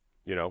him,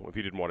 if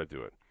he didn't want to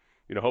do it.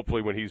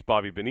 Hopefully when he's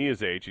Bobby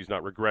Bonilla's age, he's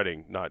not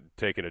regretting not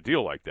taking a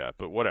deal like that,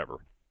 but whatever.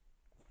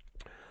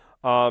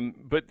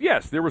 But,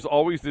 yes, there was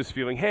always this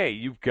feeling, hey,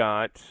 you've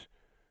got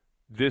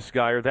this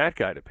guy or that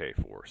guy to pay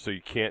for, so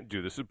you can't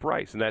do this with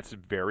Bryce. And that's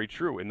very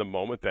true. In the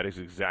moment, that is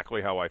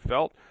exactly how I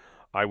felt.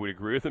 I would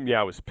agree with him.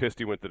 Yeah, I was pissed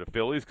he went to the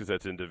Phillies because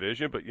that's in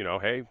division, but,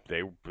 hey,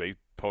 they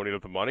ponied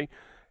up the money.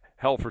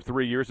 Hell, for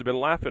 3 years they've been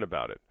laughing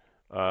about it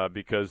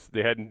because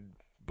they hadn't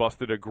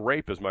busted a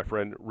grape, as my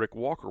friend Rick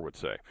Walker would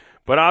say.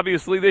 But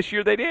obviously this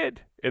year they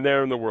did, and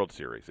they're in the World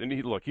Series. And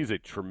he's a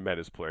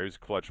tremendous player. He's a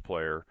clutch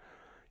player.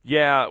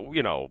 Yeah,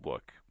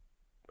 look,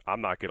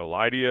 I'm not going to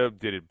lie to you.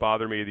 Did it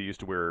bother me that he used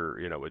to wear,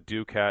 a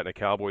Duke hat and a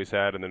Cowboys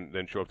hat and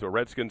then show up to a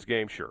Redskins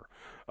game? Sure.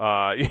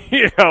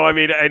 I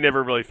mean, I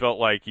never really felt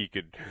like he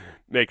could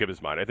make up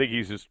his mind. I think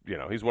he's just,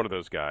 he's one of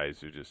those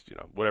guys who just,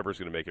 whatever's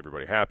going to make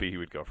everybody happy, he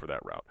would go for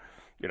that route.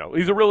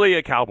 He's really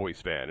a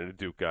Cowboys fan and a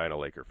Duke guy and a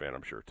Laker fan,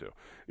 I'm sure, too.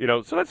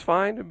 So that's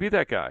fine. Be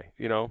that guy,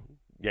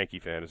 Yankee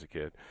fan as a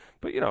kid.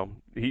 But,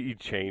 he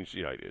changed,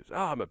 he is,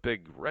 I'm a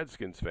big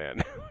Redskins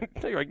fan.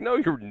 You're like, no,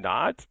 you're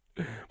not.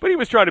 But he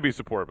was trying to be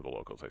supportive of the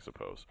locals, I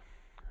suppose.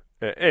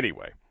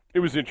 Anyway, it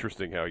was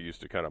interesting how he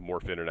used to kind of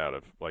morph in and out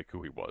of, like,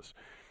 who he was.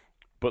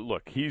 But,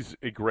 look, he's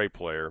a great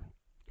player.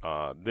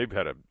 They've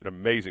had an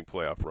amazing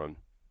playoff run,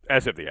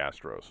 as have the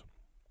Astros.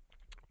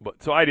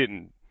 But so I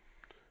didn't,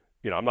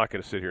 I'm not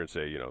going to sit here and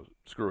say,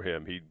 screw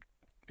him.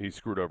 He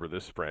screwed over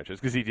this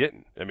franchise because he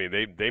didn't. I mean,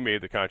 they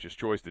made the conscious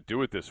choice to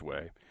do it this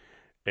way.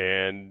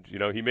 And,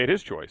 he made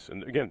his choice.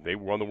 And, again, they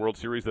won the World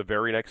Series the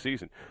very next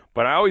season.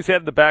 But I always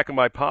had in the back of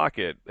my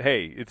pocket,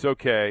 hey, it's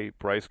okay.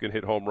 Bryce can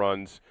hit home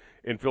runs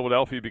in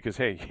Philadelphia because,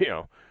 hey,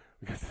 you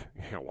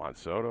got Juan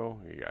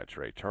Soto, you got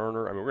Trey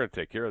Turner. I mean, we're going to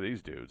take care of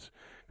these dudes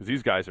because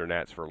these guys are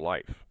Nats for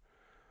life.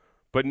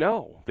 But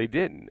no, they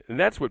didn't. And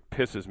that's what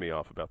pisses me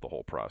off about the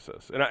whole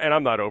process. And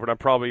I'm not over it. I'm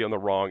probably on the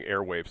wrong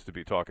airwaves to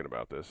be talking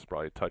about this. It's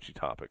probably a touchy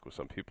topic with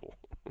some people.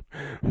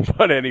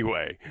 But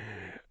anyway,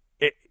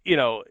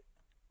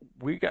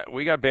 we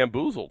got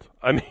bamboozled.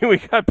 I mean, we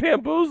got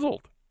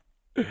bamboozled.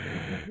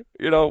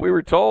 We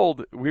were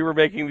told we were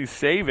making these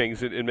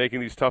savings and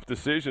making these tough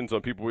decisions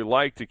on people we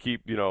like to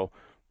keep,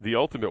 the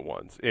ultimate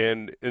ones.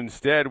 And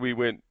instead we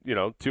went,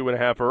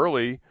 2.5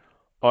 early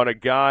on a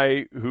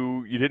guy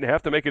who you didn't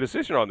have to make a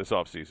decision on this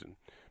offseason.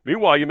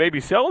 Meanwhile, you may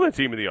be selling the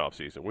team in the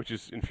offseason, which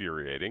is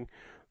infuriating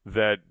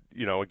that,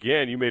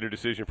 again, you made a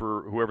decision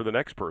for whoever the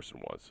next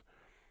person was.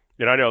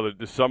 And I know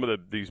that some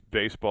of these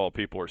baseball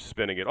people are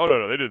spinning it. Oh,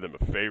 no, they did them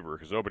a favor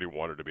because nobody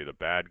wanted to be the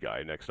bad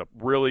guy next up.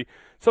 Really?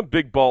 Some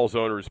big balls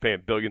owner is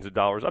paying billions of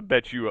dollars. I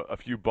bet you a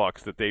few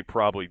bucks that they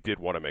probably did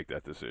want to make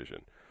that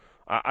decision.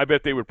 I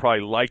bet they would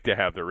probably like to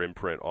have their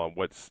imprint on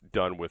what's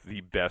done with the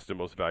best and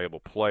most valuable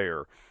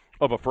player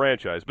of a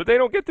franchise. But they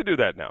don't get to do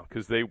that now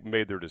because they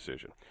made their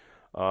decision.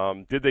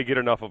 Did they get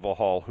enough of a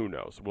haul? Who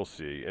knows? We'll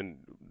see. And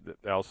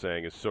Al's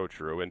saying is so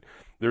true. And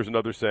there's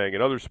another saying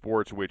in other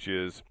sports, which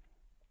is,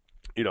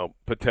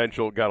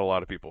 potential got a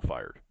lot of people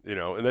fired,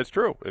 and that's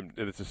true. And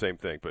it's the same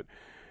thing. But,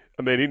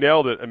 I mean, he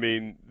nailed it. I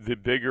mean, the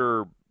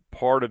bigger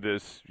part of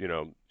this,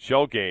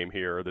 shell game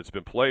here that's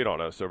been played on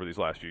us over these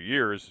last few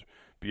years,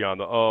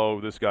 beyond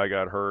this guy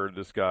got hurt,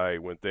 this guy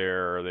went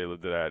there, they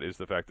lived that, is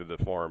the fact that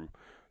the farm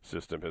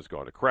system has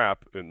gone to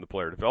crap and the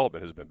player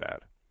development has been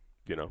bad,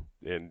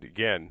 And,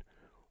 again,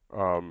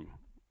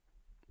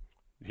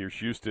 here's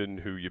Houston,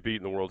 who you beat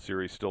in the World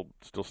Series, still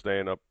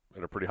staying up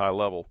at a pretty high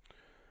level.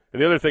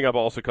 And the other thing I've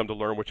also come to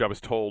learn, which I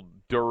was told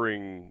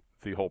during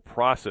the whole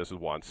process with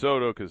Juan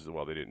Soto, because,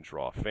 they didn't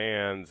draw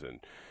fans. And,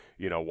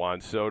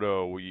 Juan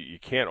Soto, you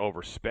can't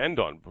overspend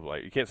on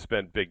 – you can't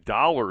spend big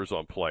dollars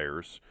on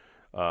players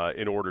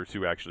in order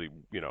to actually,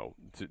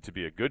 to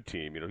be a good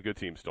team. Good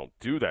teams don't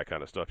do that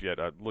kind of stuff yet.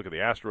 I look at the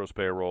Astros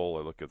payroll.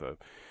 I look at the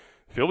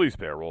Phillies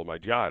payroll. My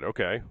God,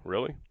 okay,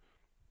 really?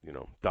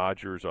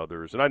 Dodgers,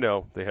 others. And I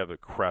know they have a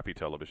crappy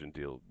television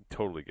deal.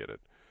 Totally get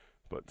it.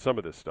 But some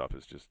of this stuff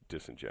is just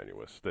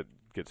disingenuous that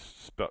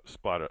gets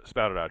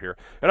spouted out here.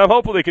 And I'm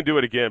hopeful they can do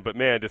it again. But,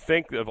 man, to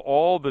think of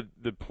all the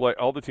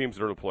teams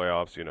that are in the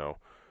playoffs,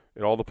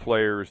 and all the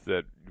players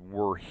that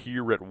were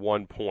here at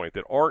one point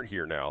that aren't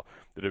here now,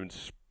 that have been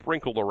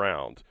sprinkled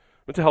around,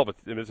 it's a hell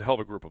of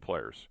a group of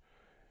players.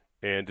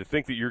 And to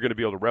think that you're going to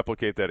be able to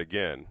replicate that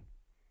again,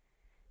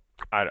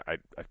 I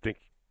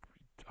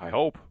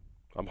hope.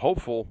 I'm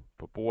hopeful.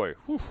 But, boy,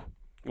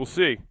 we'll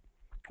see.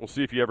 We'll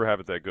see if you ever have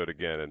it that good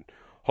again. And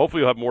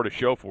hopefully you'll have more to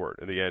show for it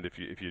in the end if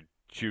you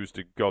choose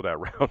to go that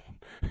route,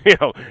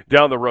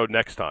 down the road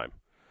next time.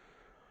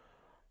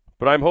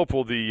 But I'm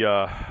hopeful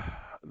the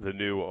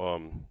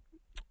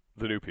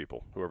new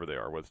people, whoever they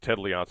are, whether it's Ted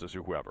Leonsis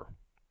or whoever,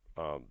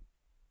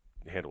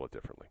 handle it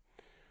differently.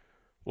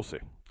 We'll see.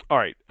 All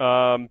right.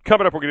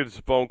 Coming up, we're going to get to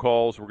some phone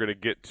calls. We're going to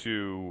get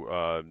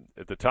to,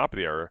 at the top of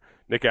the hour,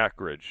 Nick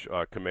Ackridge,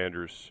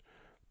 Commanders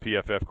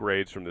PFF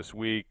grades from this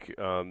week.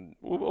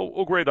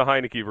 We'll grade the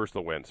Heineke versus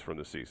the Wentz from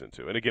this season,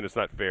 too. And, again, it's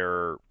not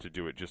fair to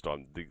do it just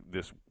on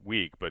this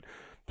week, but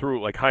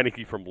through, like,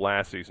 Heineke from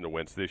last season to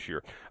Wentz this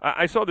year.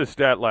 I saw this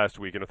stat last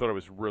week, and I thought it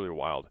was really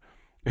wild.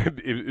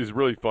 It was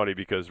really funny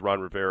because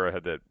Ron Rivera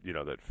had that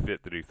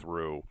fit that he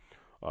threw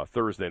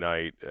Thursday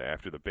night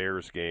after the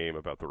Bears game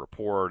about the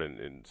report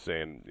and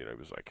saying,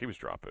 he was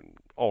dropping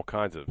all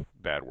kinds of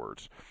bad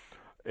words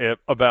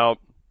about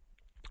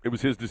it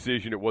was his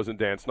decision. It wasn't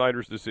Dan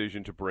Snyder's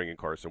decision to bring in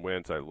Carson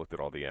Wentz. I looked at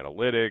all the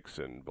analytics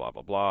and blah,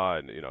 blah, blah,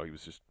 and, he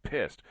was just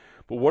pissed.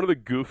 But one of the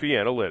goofy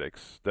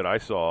analytics that I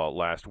saw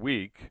last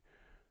week,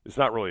 it's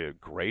not really a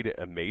great,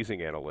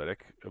 amazing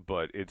analytic,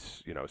 but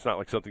it's, it's not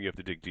like something you have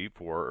to dig deep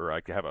for or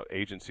like have an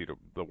agency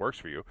that works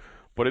for you,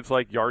 but it's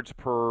like yards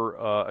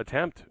per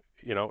attempt.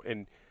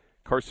 And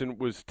Carson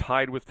was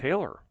tied with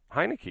Taylor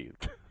Heineke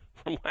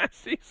from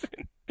last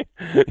season.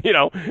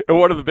 And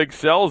one of the big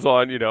sells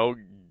on,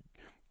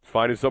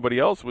 finding somebody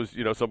else was,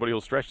 somebody who'll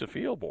stretch the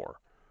field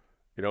more,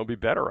 be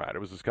better at it. It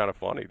was just kind of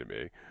funny to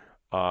me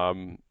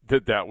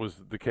that was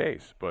the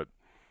case. But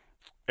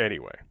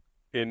anyway,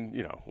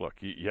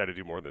 look, you had to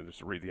do more than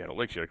just read the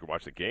analytics. You had to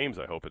watch the games,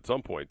 I hope, at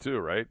some point too,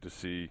 right, to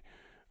see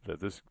that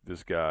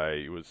this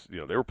guy was,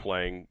 they were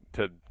playing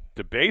to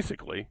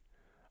basically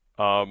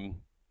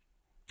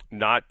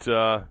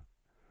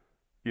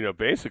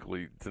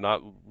basically to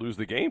not lose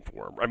the game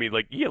for him. I mean,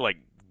 he had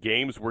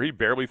games where he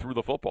barely threw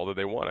the football that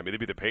they won. I mean, they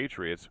beat the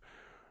Patriots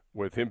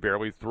with him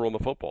barely throwing the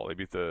football. They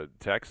beat the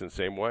Texans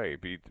same way.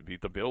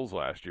 Beat the Bills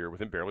last year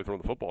with him barely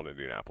throwing the football in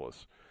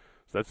Indianapolis.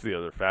 So that's the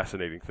other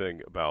fascinating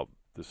thing about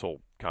this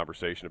whole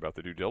conversation about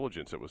the due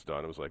diligence that was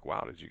done. It was like,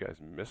 wow, did you guys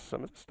miss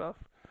some of this stuff?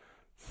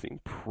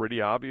 Seemed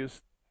pretty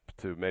obvious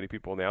to many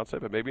people on the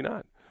outside, but maybe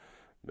not.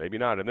 Maybe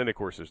not. And then, of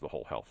course, there's the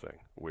whole health thing,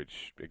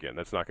 which, again,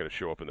 that's not going to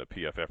show up in the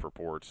PFF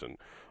reports and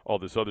all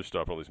this other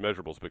stuff, all these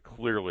measurables, but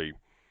clearly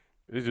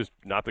he's just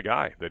not the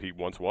guy that he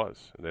once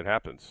was, and that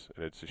happens,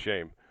 and it's a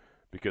shame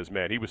because,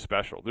 man, he was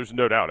special. There's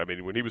no doubt. I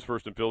mean, when he was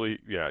first in Philly,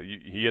 yeah,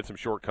 he had some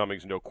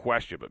shortcomings, no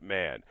question, but,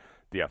 man,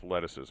 the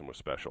athleticism was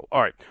special.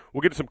 All right,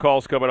 we'll get to some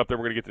calls coming up. Then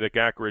we're going to get to Nick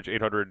Ackridge,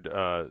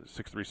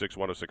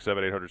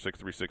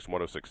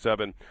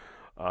 800-636-1067,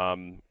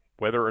 800-636-1067.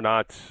 Whether or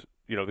not,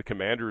 the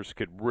Commanders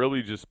could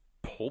really just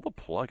pull the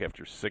plug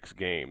after 6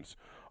 games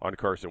on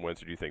Carson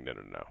Wentz, or do you think, no,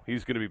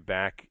 he's going to be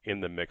back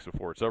in the mix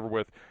before it's over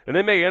with, and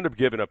they may end up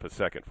giving up a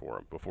second for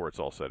him before it's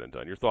all said and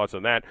done. Your thoughts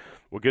on that?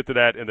 We'll get to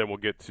that, and then we'll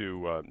get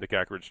to Nick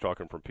Ackridge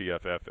talking from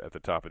PFF at the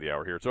top of the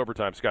hour here. It's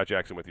overtime. Scott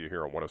Jackson with you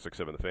here on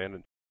 106.7 The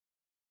Fan.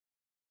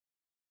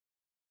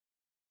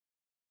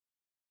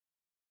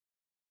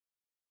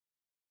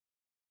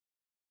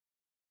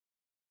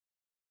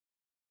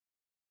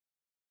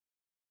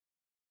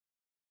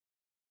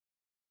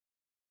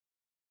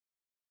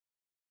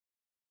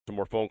 Some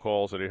more phone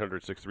calls at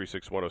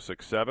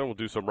 800-636-1067. We'll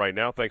do some right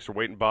now. Thanks for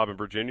waiting, Bob in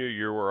Virginia.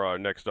 You're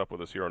next up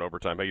with us here on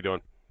Overtime. How you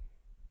doing?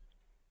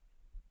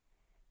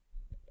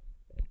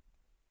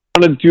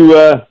 Wanted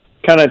to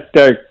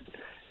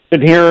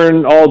been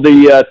hearing all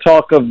the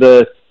talk of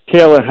the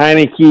Taylor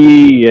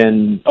Heineke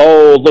and,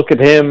 look at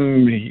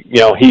him.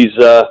 He's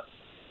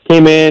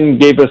came in,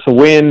 gave us a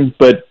win,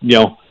 but,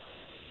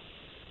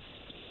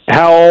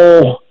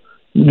 how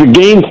the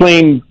game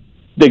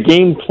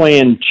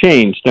plan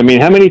changed. I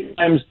mean, how many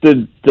times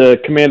did the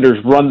Commanders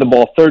run the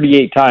ball?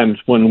 38 times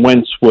when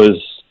Wentz was,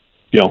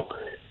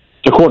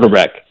 the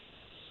quarterback.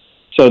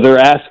 So they're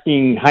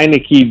asking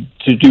Heineke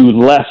to do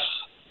less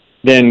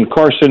than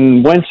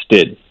Carson Wentz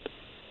did,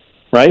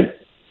 right?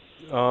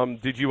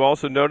 Did you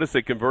also notice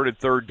they converted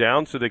third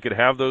down so they could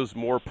have those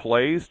more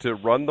plays to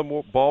run the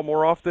ball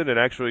more often and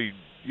actually,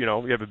 you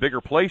have a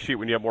bigger play sheet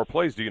when you have more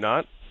plays, do you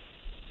not?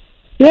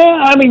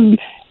 Yeah,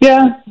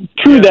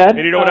 true that.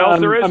 And you know what else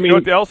there is? You know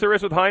what else there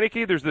is with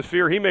Heineke? There's the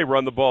fear he may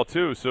run the ball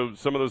too, so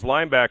some of those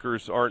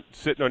linebackers aren't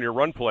sitting on your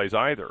run plays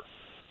either.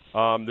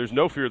 There's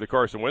no fear that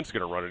Carson Wentz is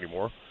going to run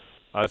anymore.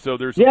 So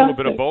there's a little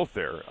bit of both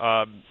there.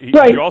 Did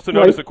you also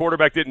notice the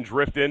quarterback didn't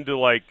drift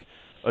into,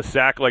 a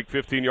sack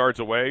 15 yards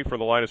away from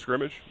the line of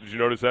scrimmage? Did you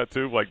notice that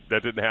too?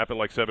 That didn't happen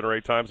 7 or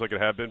 8 times like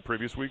it had been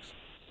previous weeks?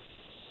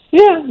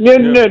 Yes. Okay.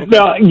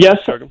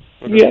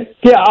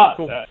 Yeah.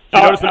 Cool. Did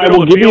you notice the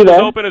middle of the field is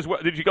open as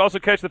well? Did you also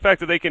catch the fact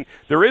that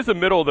there is a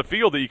middle of the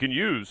field that you can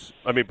use?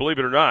 I mean, believe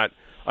it or not,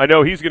 I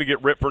know he's going to get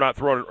ripped for not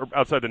throwing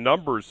outside the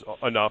numbers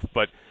enough,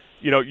 but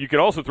you can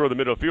also throw the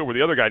middle of the field where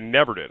the other guy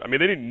never did. I mean,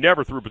 they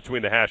never threw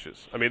between the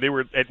hashes. I mean, they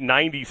were at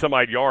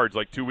 90-some-odd yards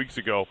 2 weeks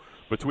ago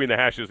between the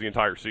hashes the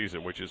entire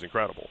season, which is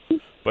incredible.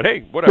 But,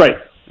 hey, whatever. Right.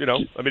 If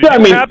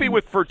you're happy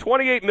for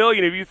 $28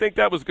 million, if you think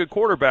that was good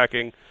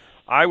quarterbacking,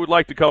 I would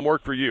like to come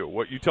work for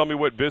you. You tell me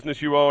what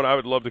business you own, I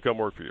would love to come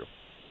work for you.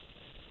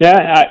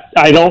 Yeah,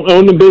 I don't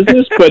own the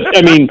business, but,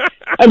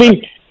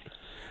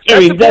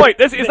 That's the point.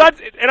 This is not,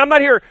 and I'm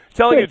not here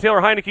telling you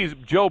Taylor Heinicke's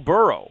Joe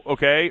Burrow,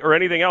 okay, or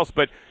anything else.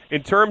 But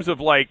in terms of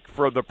like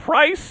for the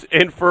price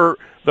and for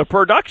the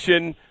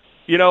production,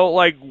 you know,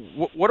 like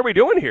what are we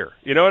doing here?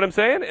 You know what I'm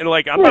saying? And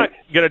like I'm not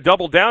going to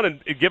double down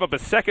and give up a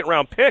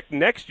second-round pick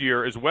next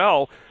year as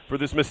well for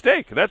this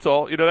mistake. That's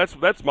all. You know,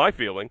 that's my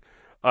feeling.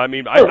 I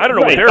mean, I don't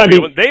know what they're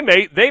feeling.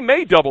 They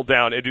may double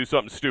down and do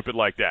something stupid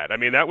like that. I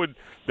mean, that would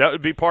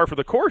be par for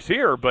the course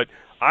here. But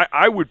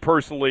I would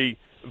personally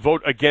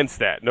vote against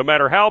that, no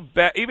matter how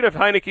bad. Even if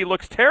Heinicke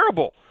looks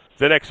terrible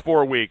the next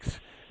 4 weeks,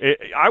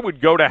 I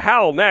would go to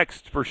Howell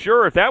next for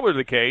sure if that were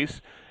the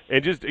case,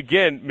 and just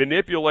again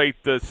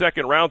manipulate the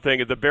second round thing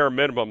at the bare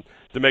minimum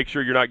to make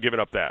sure you're not giving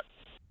up that.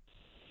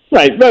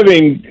 Right. I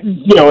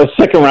mean, you know, a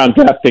second-round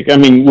draft pick, I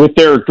mean, with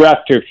their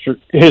draft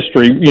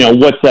history, you know,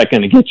 what's that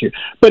going to get you?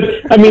 But,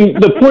 I mean,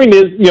 the point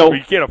is, you know. Well,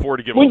 you can't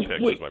afford to give up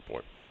picks, is my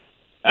point.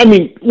 I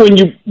mean, when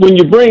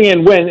you bring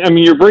in Wentz, I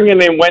mean, you're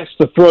bringing in Wentz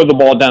to throw the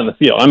ball down the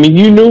field. I mean,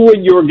 you knew what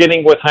you were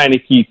getting with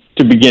Heinicke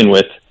to begin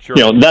with. Sure.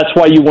 You know, that's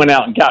why you went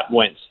out and got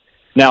Wentz.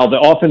 Now, the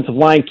offensive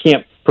line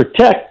can't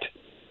protect.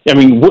 I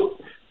mean,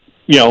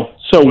 you know,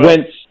 so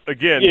Wentz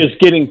again is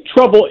getting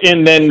trouble,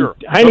 and then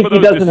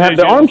Heinicke doesn't have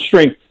the arm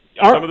strength.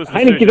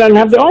 Heinicke doesn't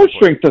have the arm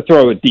strength to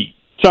throw it deep.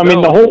 So, I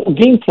mean, the whole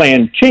game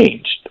plan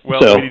changed.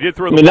 Well, so, he did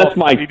throw the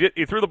ball.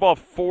 He threw the ball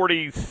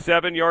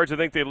 47 yards. I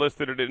think they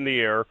listed it in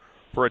the air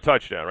for a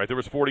touchdown, right? There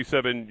was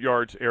 47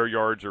 yards, air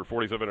yards, or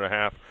 47 and a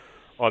half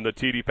on the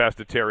TD pass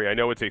to Terry. I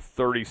know it's a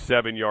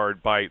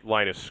 37-yard by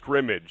line of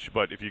scrimmage,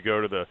 but if you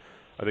go to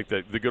I think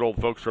the good old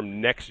folks from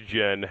Next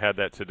Gen had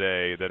that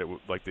today, that it was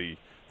like the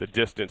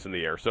distance in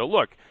the air. So,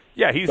 look,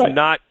 yeah, he's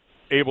not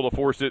able to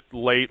force it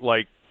late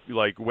like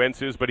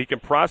Wentz is, but he can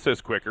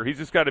process quicker.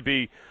 He's got to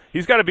be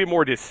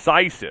more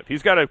decisive.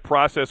 He's got to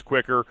process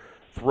quicker,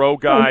 throw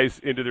guys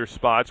into their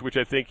spots, which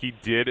I think he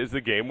did as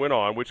the game went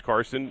on, which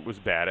Carson was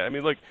bad at. I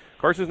mean, look,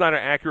 Carson's not an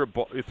accurate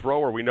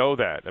thrower. We know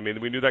that. I mean,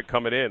 we knew that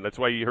coming in. That's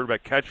why you heard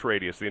about catch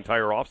radius the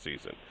entire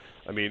offseason.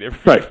 I mean, you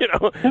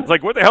know, it's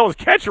like, what the hell is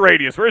catch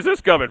radius? Where's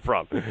this coming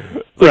from?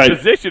 It's like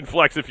position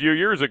flex a few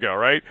years ago,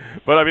 right?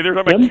 But, I mean, they're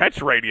talking about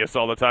catch radius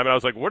all the time, and I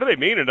was like, what do they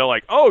mean? And they're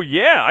like, oh,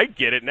 yeah, I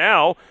get it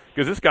now,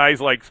 because this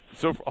guy's, like,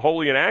 so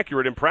wholly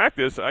inaccurate in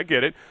practice. I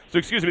get it. So,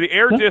 excuse me, the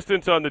air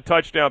distance on the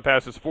touchdown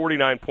pass is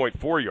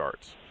 49.4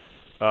 yards,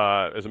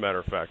 as a matter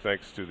of fact,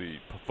 thanks to the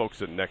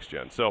folks at Next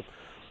Gen. So,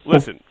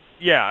 listen,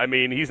 yeah, I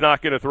mean, he's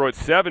not going to throw it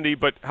 70,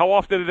 but how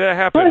often did that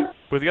happen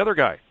with the other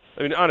guy?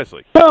 I mean,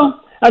 honestly.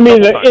 Well, I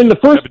mean, in the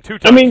first, in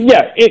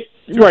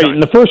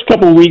the first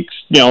couple of weeks,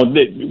 you know,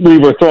 we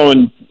were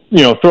throwing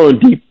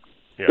deep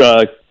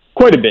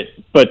quite a bit.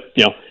 But,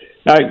 you know,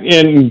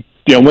 and,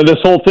 you know, with this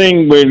whole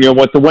thing, with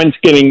the Wentz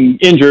getting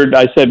injured,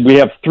 I said we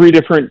have three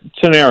different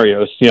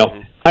scenarios. You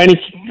know,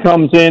 Heinicke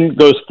comes in,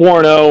 goes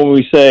 4-0, and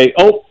we say,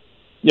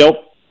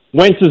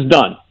 Wentz is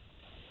done.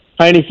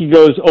 Heinicke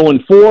goes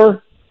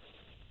 0-4,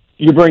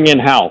 you bring in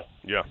Howell.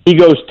 Yeah. He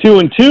goes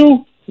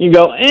 2-2, you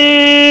go,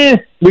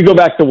 we go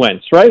back to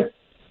Wentz, right?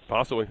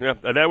 Possibly, yeah.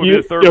 And that would be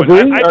the third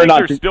one. I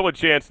think there's still a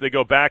chance they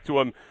go back to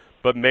him,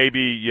 but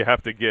maybe you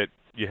have to get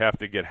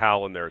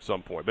Howell in there at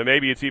some point. But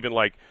maybe it's even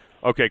like,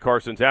 okay,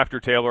 Carson's after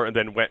Taylor, and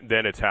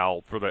then it's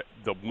Howell for the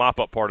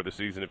mop-up part of the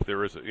season if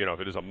there is, if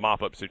it is a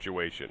mop-up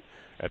situation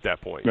at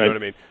that point. You know what I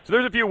mean? So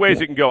there's a few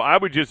ways it can go. I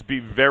would just be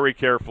very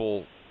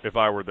careful if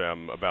I were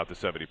them about the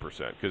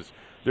 70% because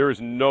there is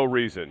no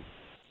reason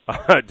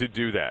to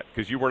do that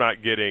because you were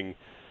not getting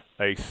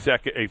a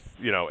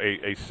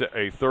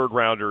third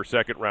rounder,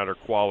 second rounder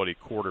quality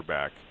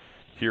quarterback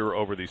here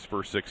over these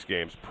first 6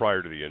 games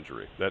prior to the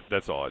injury.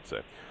 That's all I'd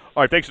say.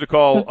 All right, thanks for the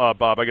call,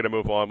 Bob. I got to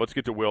move on. Let's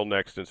get to Will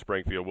next in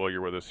Springfield. Will,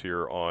 you're with us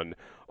here on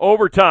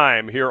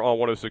Overtime here on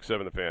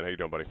 106.7 The Fan. How you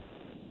doing, buddy?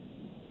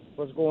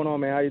 What's going on,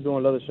 man? How you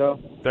doing? Love the show.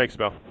 Thanks,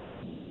 Mel.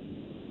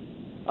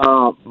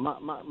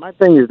 My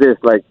thing is this: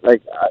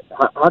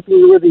 how can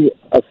you really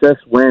assess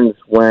wins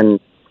when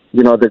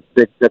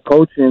the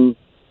coaching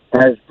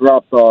has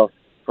dropped off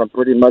from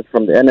pretty much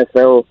from the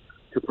NFL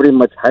to pretty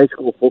much high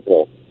school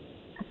football?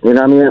 You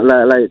know what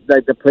I mean?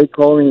 Like the play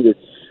calling is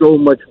so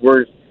much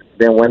worse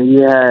than when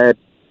he had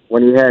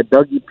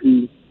Dougie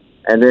P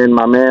and then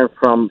my man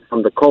from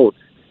the Colts.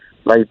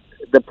 Like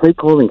the play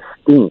calling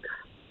stinks.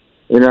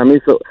 You know what I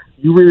mean? So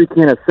you really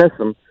can't assess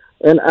them.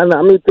 And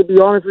I mean, to be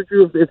honest with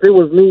you, if it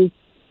was me,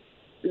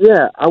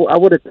 yeah, I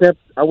would have kept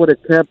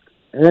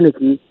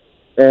Heinicke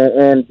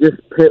and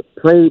just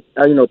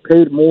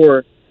paid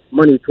more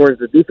money towards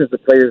the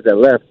defensive players that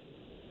left.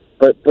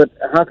 But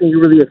how can you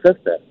really assess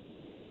that?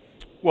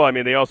 Well, I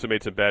mean, they also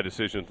made some bad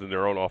decisions in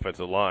their own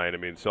offensive line. I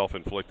mean,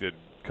 self-inflicted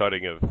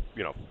cutting of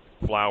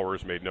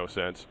Flowers made no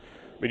sense.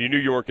 I mean, you knew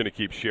you weren't going to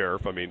keep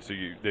Sheriff. I mean, so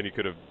you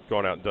could have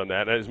gone out and done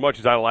that. And as much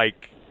as I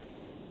like,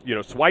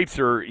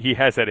 Schweitzer, he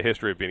has had a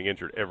history of being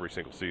injured every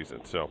single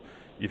season. So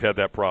you've had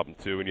that problem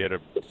too, and you had a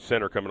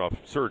center coming off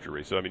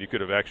surgery. So I mean, you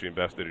could have actually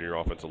invested in your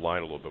offensive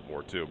line a little bit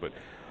more too. But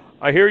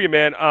I hear you,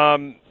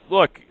 man.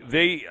 Look,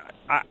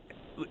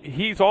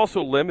 he's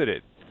also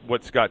limited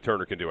what Scott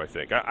Turner can do, I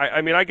think.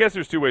 I mean, I guess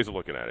there's two ways of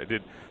looking at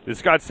it. Did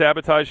Scott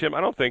sabotage him?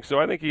 I don't think so.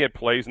 I think he had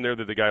plays in there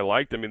that the guy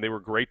liked. I mean, they were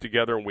great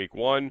together in week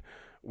 1.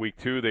 Week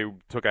 2, they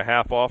took a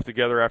half off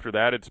together after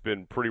that. It's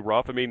been pretty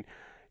rough. I mean,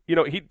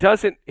 he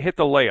doesn't hit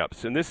the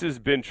layups, and this has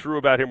been true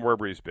about him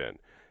wherever he's been.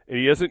 And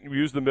he hasn't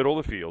used the middle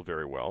of the field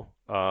very well.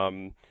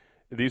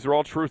 These are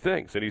all true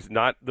things, and he's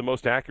not the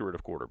most accurate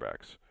of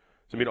quarterbacks.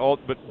 So, I mean,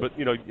 but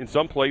in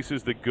some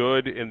places, the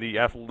good and the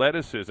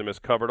athleticism has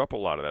covered up a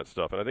lot of that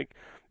stuff. And I think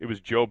it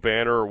was Joe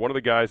Banner or one of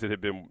the guys that had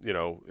been,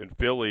 in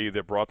Philly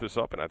that brought this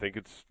up, and I think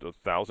it's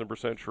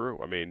 1,000% true.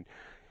 I mean,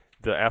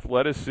 the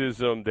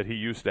athleticism that he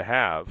used to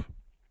have,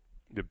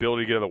 the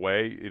ability to get in the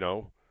way,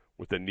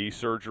 with the knee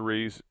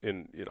surgeries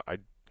and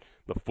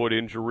the foot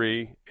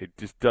injury, it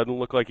just doesn't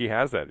look like he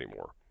has that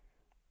anymore.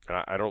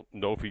 And I don't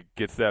know if he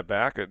gets that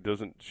back. It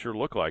doesn't sure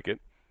look like it.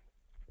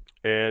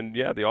 And,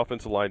 yeah, the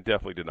offensive line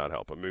definitely did not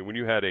help. I mean, when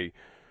you had a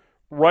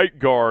right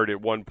guard at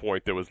one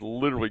point that was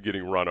literally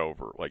getting run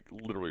over, like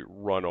literally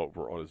run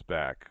over on his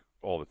back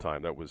all the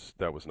time, that was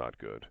not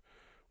good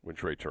when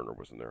Trey Turner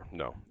was in there.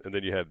 No. And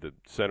then you had the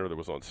center that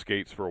was on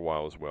skates for a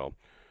while as well.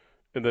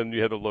 And then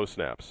you had the low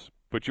snaps.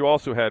 But you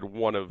also had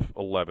 1 of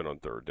 11 on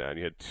third down.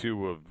 You had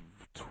 2 of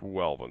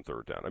 12 on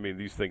third down. I mean,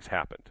 these things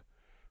happened.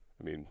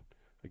 I mean,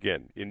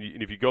 again, and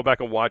if you go back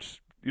and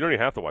watch, you don't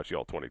even have to watch the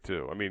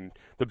All-22. I mean,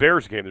 the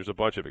Bears game, there's a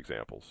bunch of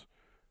examples.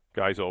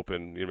 Guys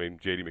open.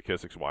 J.D.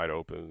 McKissick's wide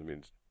open. I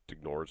mean,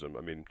 ignores him.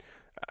 I mean,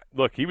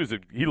 look, he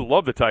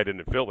loved the tight end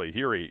in Philly.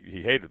 Here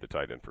he hated the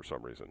tight end for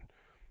some reason.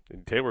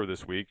 And Taylor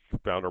this week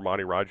found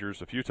Armani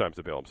Rogers a few times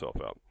to bail himself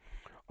out.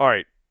 All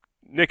right.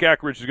 Nick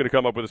Ackridge is going to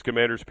come up with his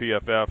Commanders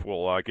PFF.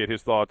 We'll get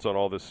his thoughts on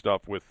all this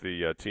stuff with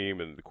the team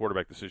and the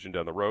quarterback decision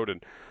down the road.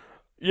 And,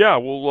 yeah,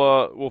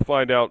 we'll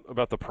find out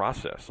about the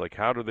process. Like,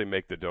 how do they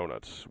make the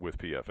donuts with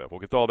PFF? We'll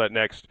get to all that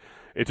next.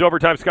 It's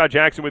Overtime. Scott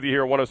Jackson with you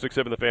here on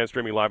 106.7 The Fan,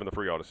 streaming live on the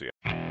free Odyssey.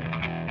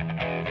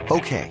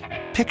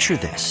 Okay, picture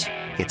this.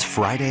 It's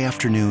Friday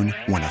afternoon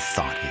when a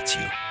thought hits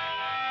you.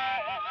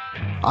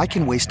 I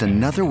can waste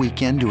another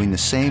weekend doing the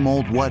same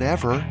old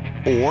whatever,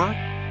 or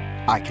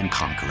I can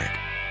conquer it.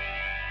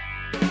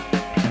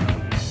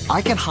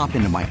 I can hop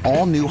into my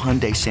all-new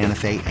Hyundai Santa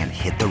Fe and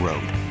hit the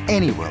road.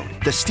 Any road.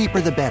 The steeper,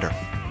 the better.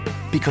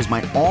 Because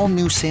my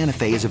all-new Santa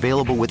Fe is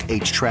available with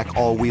H-Track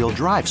all-wheel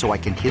drive, so I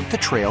can hit the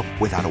trail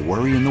without a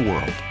worry in the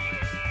world.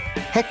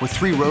 Heck, with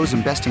 3 rows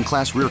and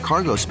best-in-class rear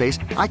cargo space,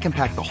 I can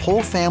pack the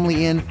whole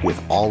family in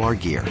with all our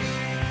gear.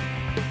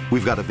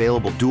 We've got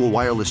available dual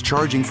wireless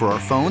charging for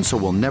our phones, so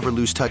we'll never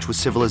lose touch with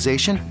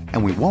civilization,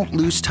 and we won't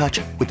lose touch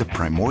with the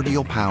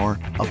primordial power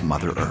of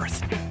Mother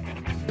Earth.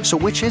 So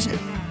which is it?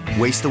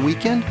 Waste the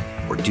weekend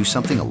or do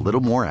something a little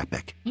more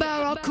epic?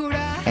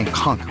 And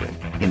conquer it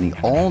in the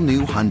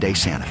all-new Hyundai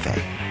Santa Fe.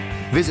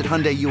 Visit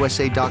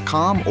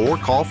HyundaiUSA.com or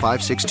call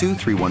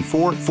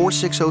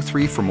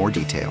 562-314-4603 for more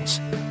details.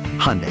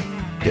 Hyundai,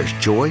 there's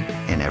joy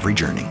in every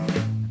journey.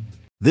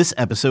 This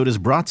episode is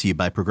brought to you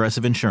by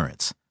Progressive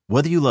Insurance.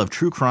 Whether you love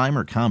true crime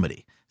or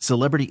comedy,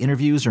 celebrity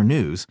interviews or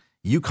news,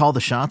 you call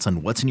the shots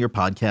on what's in your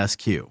podcast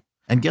queue.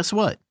 And guess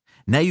what?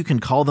 Now you can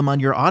call them on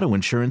your auto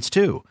insurance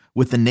too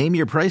with the Name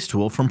Your Price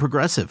tool from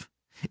Progressive.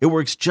 It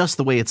works just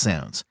the way it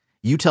sounds.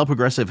 You tell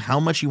Progressive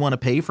how much you want to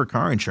pay for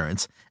car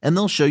insurance, and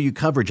they'll show you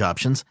coverage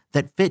options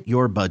that fit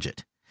your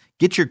budget.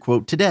 Get your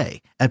quote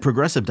today at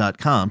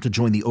Progressive.com to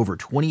join the over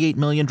 28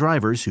 million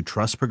drivers who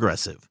trust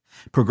Progressive.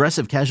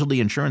 Progressive Casualty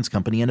Insurance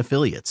Company and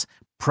Affiliates.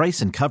 Price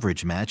and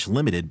coverage match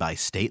limited by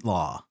state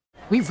law.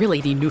 We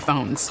really need new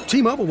phones.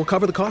 T-Mobile will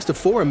cover the cost of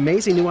 4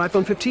 amazing new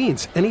iPhone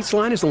 15s, and each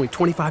line is only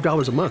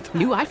 $25 a month.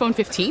 New iPhone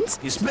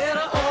 15s? It's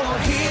better over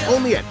here.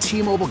 Only at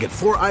T-Mobile, get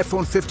 4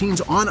 iPhone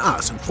 15s on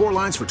us and 4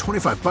 lines for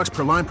 $25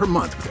 per line per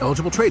month with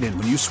eligible trade-in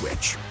when you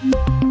switch.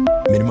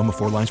 Minimum of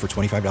 4 lines for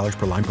 $25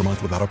 per line per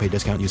month with autopay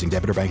discount using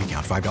debit or bank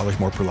account. $5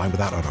 more per line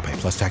without autopay,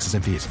 plus taxes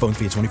and fees. Phone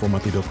fee at 24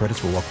 monthly bill credits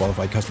for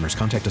well-qualified customers.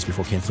 Contact us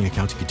before canceling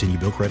account to continue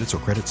bill credits or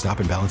credit stop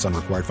and balance on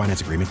required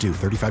finance agreement due.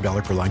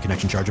 $35 per line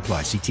connection charge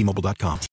applies. See T-Mobile.com.